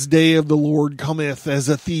last day of the Lord cometh as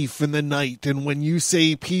a thief in the night. And when you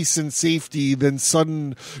say peace and safety, then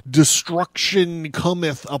sudden destruction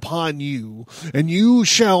cometh upon you, and you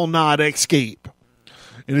shall not escape.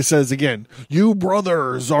 And it says again, you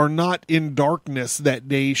brothers are not in darkness, that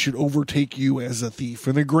day should overtake you as a thief.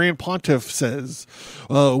 And the Grand Pontiff says,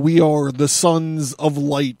 we are the sons of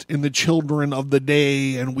light and the children of the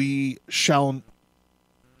day, and we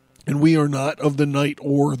are not of the night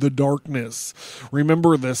or the darkness.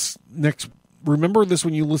 Remember this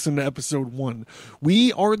when you listen to episode 1.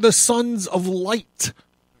 We are the sons of light,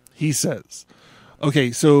 he says.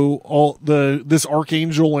 Okay, so this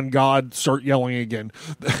archangel and God start yelling again.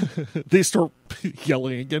 They start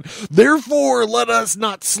yelling again. Therefore, let us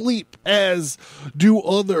not sleep as do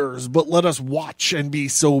others, but let us watch and be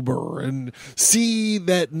sober, and see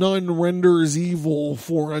that none renders evil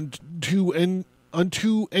for unto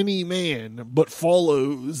any man, but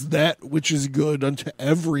follows that which is good unto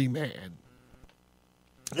every man.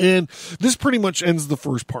 And this pretty much ends the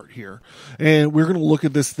first part here. And we're going to look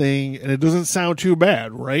at this thing, and it doesn't sound too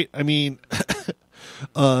bad, right? I mean,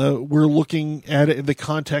 we're looking at it in the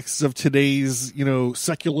context of today's,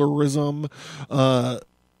 secularism,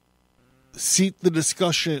 seat the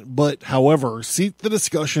discussion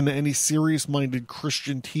to any serious-minded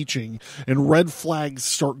Christian teaching, and red flags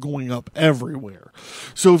start going up everywhere.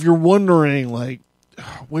 So if you're wondering,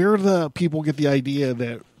 where the people get the idea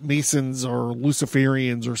that Masons are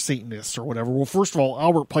Luciferians or Satanists or whatever. Well, first of all,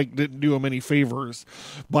 Albert Pike didn't do him any favors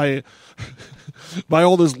by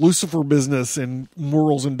all this Lucifer business and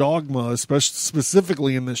morals and dogma, especially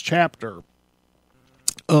specifically in this chapter.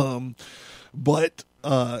 But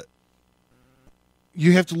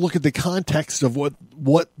you have to look at the context of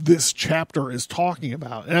what this chapter is talking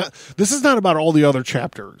about. And this is not about all the other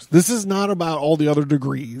chapters. This is not about all the other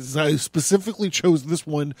degrees. I specifically chose this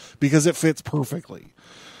one because it fits perfectly.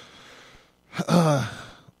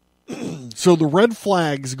 So the red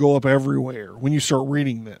flags go up everywhere when you start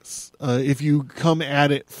reading this. If you come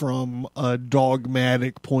at it from a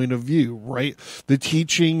dogmatic point of view, right? The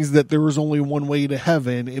teachings that there is only one way to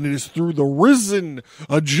heaven, and it is through the risen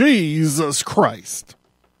Jesus Christ.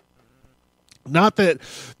 Not that,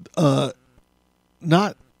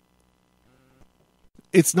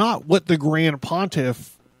 it's not what the Grand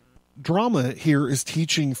Pontiff drama here is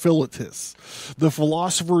teaching Philetus. The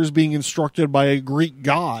philosopher is being instructed by a Greek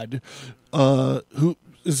god,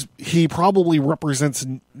 he probably represents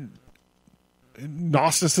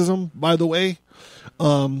Gnosticism, by the way.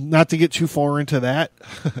 Not to get too far into that.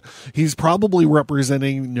 He's probably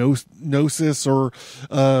representing Gnosis, or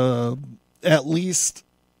at least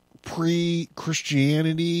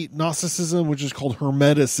pre-Christianity Gnosticism, which is called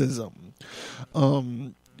Hermeticism.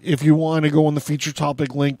 If you want to go on the feature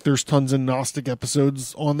topic link, there's tons of Gnostic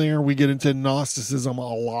episodes on there. We get into Gnosticism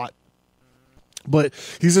a lot. But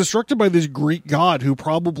he's instructed by this Greek god who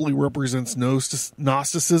probably represents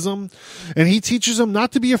Gnosticism. And he teaches him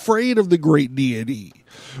not to be afraid of the great deity.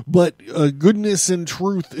 But goodness and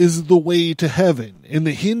truth is the way to heaven. And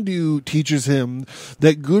the Hindu teaches him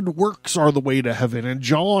that good works are the way to heaven. And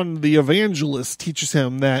John the evangelist teaches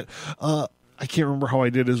him that, I can't remember how I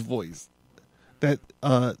did his voice, that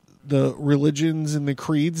the religions and the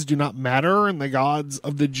creeds do not matter, and the gods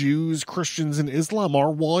of the Jews, Christians, and Islam are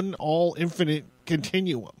one, all infinite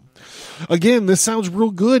continuum. Again, this sounds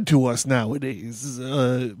real good to us nowadays,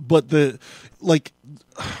 but the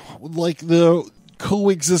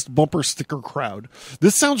coexist bumper sticker crowd.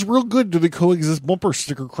 This sounds real good to the coexist bumper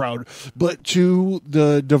sticker crowd, but to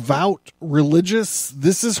the devout religious,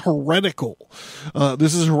 this is heretical.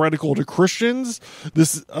 This is heretical to Christians.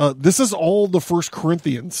 This is all the First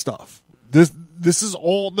Corinthians stuff. This is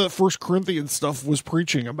all the First Corinthians stuff was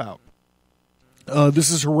preaching about.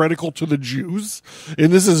 This is heretical to the Jews,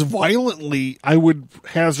 and this is violently, I would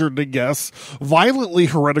hazard to guess, violently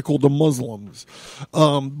heretical to Muslims.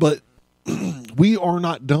 But we are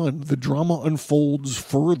not done. The drama unfolds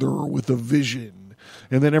further with a vision,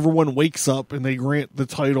 and then everyone wakes up and they grant the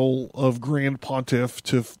title of Grand Pontiff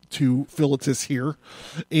to Philetus here.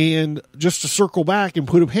 And just to circle back and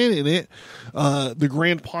put a pin in it, the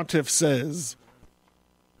Grand Pontiff says,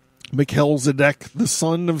 Melchizedek, the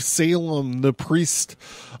son of Salem, the priest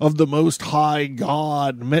of the Most High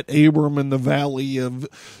God, met Abram in the valley of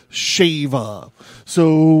Sheva.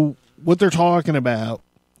 So what they're talking about,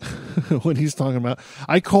 what he's talking about,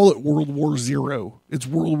 I call it World War Zero. It's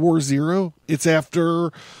World War Zero. It's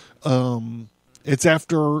after God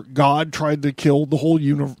tried to kill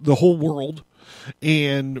the whole world,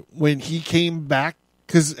 and when he came back,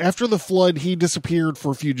 because after the flood he disappeared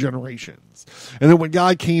for a few generations, and then when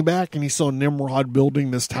God came back and he saw Nimrod building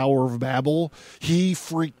this Tower of Babel, he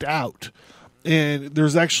freaked out. And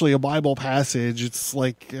there's actually a Bible passage. It's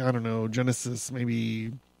like, I don't know, Genesis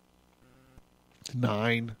maybe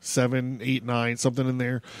 9, 7, 8, 9, something in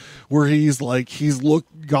there, where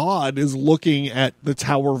God is looking at the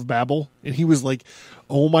Tower of Babel, and he was like,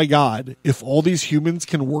 oh my God, if all these humans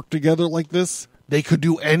can work together like this, they could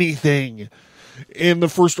do anything. And the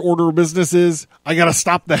first order of business is, I gotta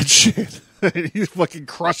stop that shit. He fucking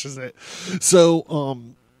crushes it. So,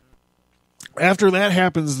 after that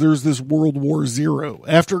happens, there's this World War Zero.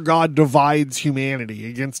 After God divides humanity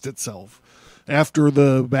against itself, after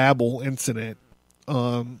the Babel incident,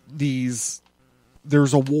 there's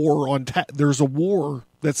a war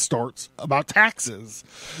that starts about taxes.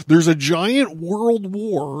 There's a giant world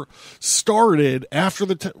war started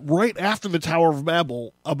right after the Tower of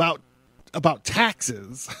Babel about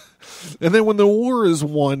taxes. And then when the war is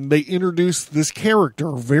won, they introduce this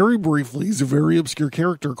character very briefly. He's a very obscure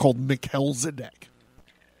character called Melchizedek.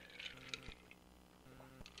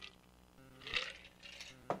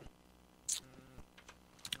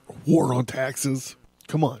 War on taxes.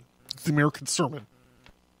 Come on. It's the American sermon.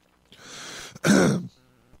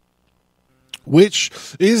 Which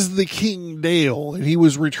is the King Dale, and he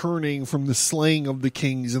was returning from the slaying of the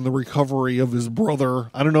kings and the recovery of his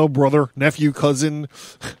brother. I don't know, brother, nephew, cousin.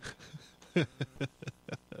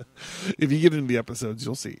 If you get into the episodes,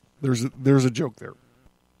 you'll see. There's a joke there.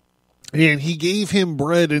 And he gave him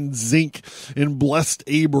bread and zinc and blessed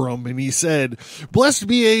Abram. And he said, "Blessed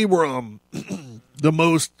be Abram, the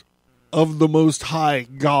most high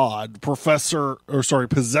God, possessor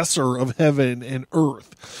of heaven and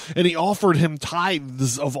earth." And he offered him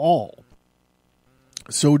tithes of all.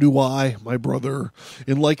 "So do I, my brother,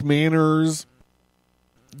 in like manners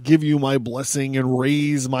give you my blessing and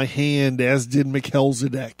raise my hand as did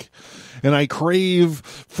Melchizedek. And I crave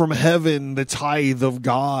from heaven the tithe of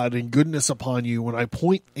God and goodness upon you, and I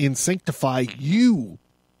point and sanctify you.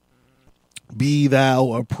 Be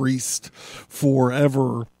thou a priest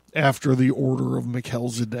forever after the order of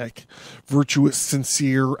Melchizedek, virtuous,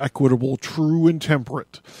 sincere, equitable, true, and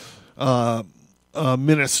temperate,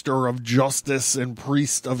 minister of justice and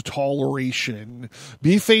priest of toleration.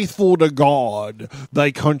 Be faithful to God,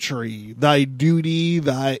 thy country, thy duty,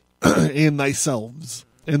 and thyself,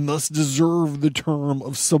 and thus deserve the term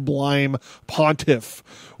of sublime Pontiff,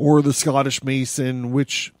 or the Scottish Mason,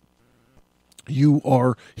 which you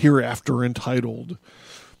are hereafter entitled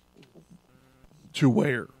to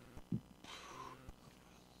wear."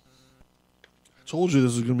 I told you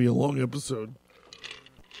this was going to be a long episode.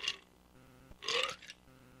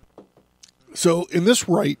 So in this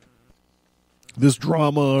rite, this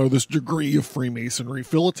drama, or this degree of Freemasonry,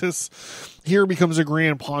 Philetus here becomes a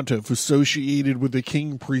Grand Pontiff associated with the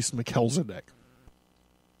king priest Melchizedek.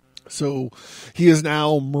 So he is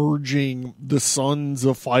now merging the sons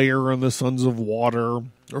of fire and the sons of water,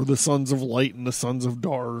 or the sons of light and the sons of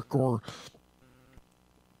dark, or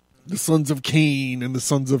the sons of Cain and the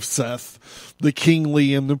sons of Seth, the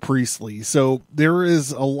kingly and the priestly. So there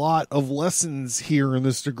is a lot of lessons here in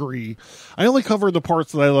this degree. I only covered the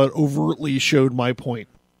parts that I thought overtly showed my point,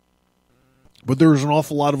 but there's an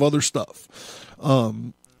awful lot of other stuff.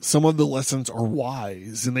 Some of the lessons are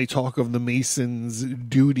wise, and they talk of the Mason's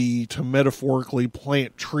duty to metaphorically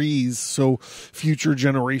plant trees so future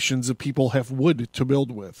generations of people have wood to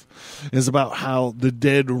build with. It's about how the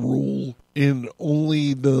dead rule and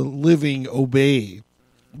only the living obey,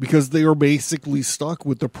 because they are basically stuck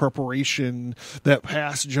with the preparation that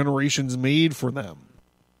past generations made for them.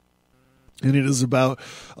 And it is about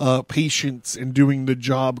patience and doing the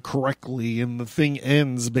job correctly. And the thing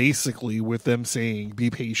ends basically with them saying, "Be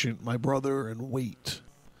patient, my brother, and wait."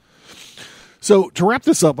 So to wrap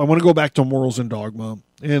this up, I want to go back to Morals and Dogma.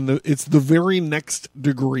 And it's the very next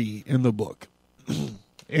degree in the book.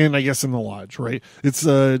 And I guess in the Lodge, right? It's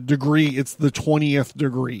a degree, it's the 20th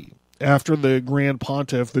degree. After the Grand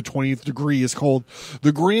Pontiff, the 20th degree is called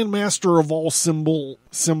the Grand Master of all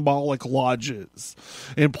Symbolic Lodges.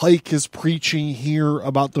 And Pike is preaching here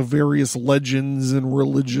about the various legends and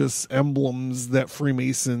religious emblems that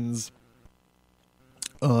Freemasons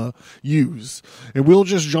use. And we'll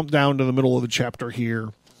just jump down to the middle of the chapter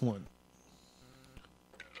here. One.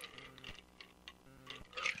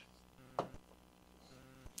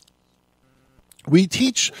 We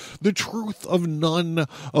teach the truth of none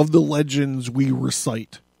of the legends we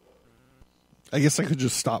recite. I guess I could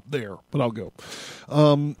just stop there, but I'll go.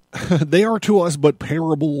 They are to us but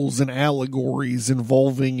parables and allegories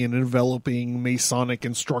involving and enveloping Masonic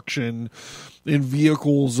instruction in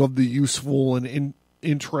vehicles of the useful and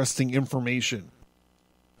interesting information.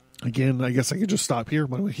 Again, I guess I could just stop here,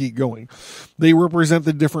 but I'm going to keep going. They represent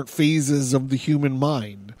the different phases of the human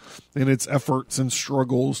mind and its efforts and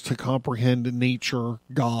struggles to comprehend nature,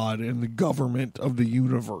 God, and the government of the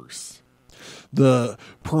universe. The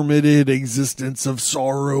permitted existence of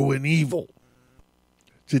sorrow and evil,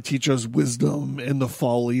 to teach us wisdom and the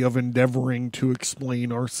folly of endeavoring to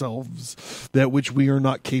explain ourselves that which we are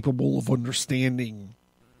not capable of understanding.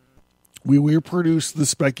 We reproduce the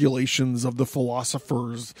speculations of the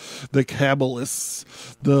philosophers, the Kabbalists,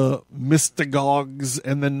 the mystagogues,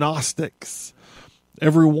 and the Gnostics,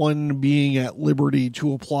 everyone being at liberty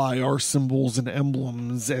to apply our symbols and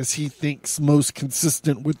emblems as he thinks most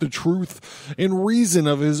consistent with the truth and reason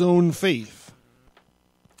of his own faith.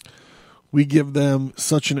 We give them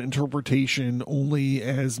such an interpretation only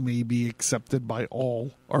as may be accepted by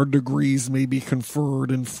all. Our degrees may be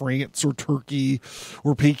conferred in France or Turkey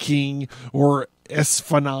or Peking or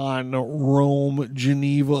Esfahan, Rome,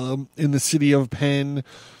 Geneva, in the city of Penn,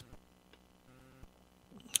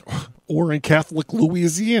 or in Catholic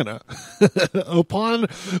Louisiana, upon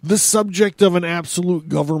the subject of an absolute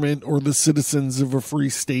government or the citizens of a free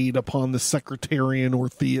state, upon the sectarian or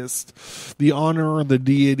theist, the honor, the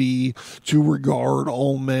deity, to regard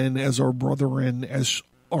all men as our brethren, as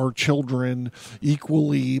our children,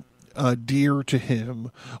 equally dear to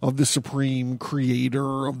him, of the supreme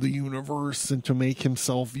creator of the universe, and to make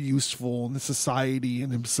himself useful in the society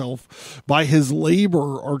and himself by his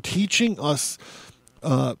labor, are teaching us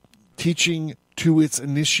teaching to its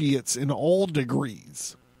initiates in all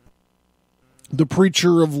degrees. The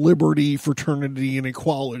preacher of liberty, fraternity, and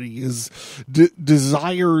equality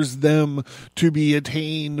desires them to be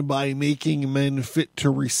attained by making men fit to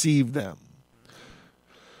receive them,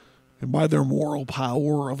 and by their moral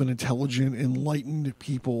power of an intelligent, enlightened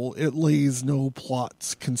people. It lays no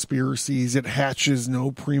plots, conspiracies. It hatches no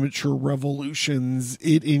premature revolutions.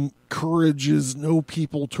 It encourages no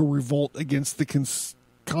people to revolt against the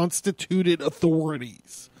constituted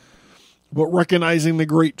authorities, but recognizing the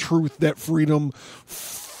great truth that freedom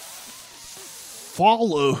follows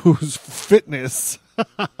fitness.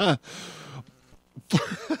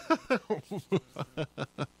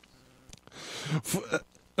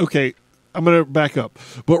 Okay, I'm going to back up.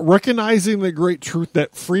 But recognizing the great truth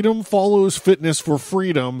that freedom follows fitness for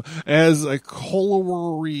freedom, as a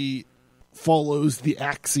corollary follows the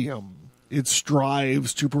axiom. It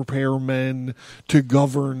strives to prepare men to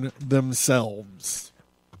govern themselves.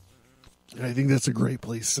 And I think that's a great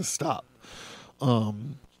place to stop.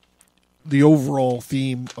 The overall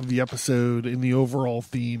theme of the episode and the overall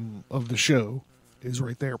theme of the show is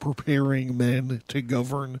right there. Preparing men to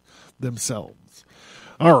govern themselves.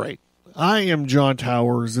 All right. I am John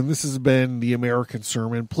Towers, and this has been The American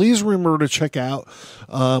Sermon. Please remember to check out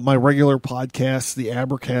my regular podcast, The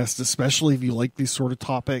Abercast, especially if you like these sort of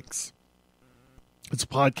topics. It's a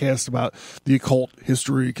podcast about the occult,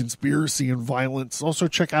 history, conspiracy, and violence. Also,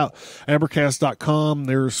 check out abercast.com.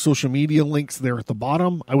 There's social media links there at the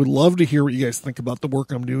bottom. I would love to hear what you guys think about the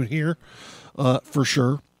work I'm doing here, for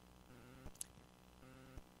sure.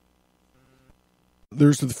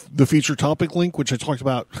 There's the feature topic link, which I talked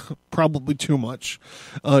about probably too much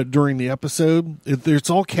during the episode. It's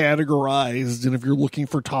all categorized, and if you're looking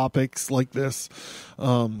for topics like this,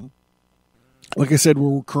 like I said,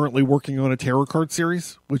 we're currently working on a tarot card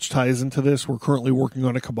series, which ties into this. We're currently working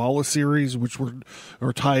on a Kabbalah series, which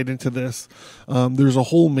are tied into this. There's a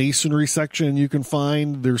whole Masonry section you can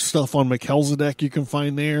find. There's stuff on Melchizedek you can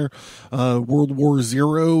find there. World War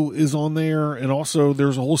Zero is on there, and also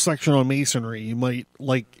there's a whole section on Masonry. You might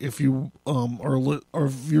like if you or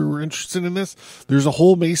if you're interested in this. There's a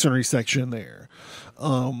whole Masonry section there.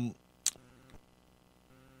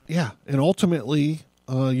 Yeah, and ultimately.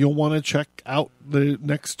 You'll want to check out the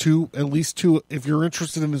next at least two, if you're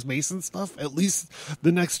interested in this Mason stuff, at least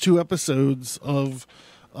the next 2 episodes of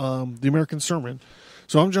The American Sermon.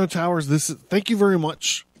 So I'm John Towers. Thank you very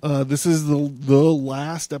much. This is the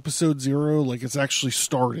last episode 0. Like, it's actually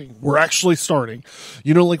starting. We're actually starting.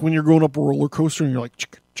 You know, like when you're going up a roller coaster and you're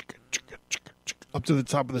like, up to the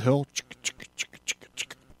top of the hill,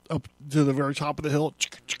 up to the very top of the hill,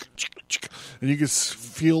 and you can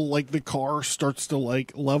feel like the car starts to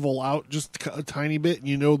like level out just a tiny bit, and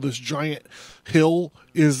you know this giant hill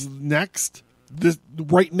is next. This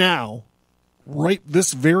right now, right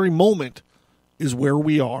this very moment, is where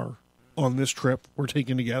we are on this trip we're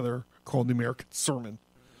taking together called The American Sermon.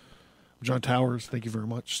 I'm John Towers. Thank you very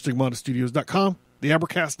much. StigmataStudios.com,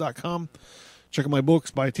 theabercast.com. Check out my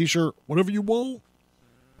books, buy a t-shirt, whatever you want.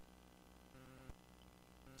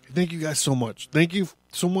 Thank you guys so much. Thank you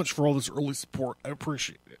so much for all this early support. I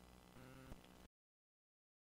appreciate it.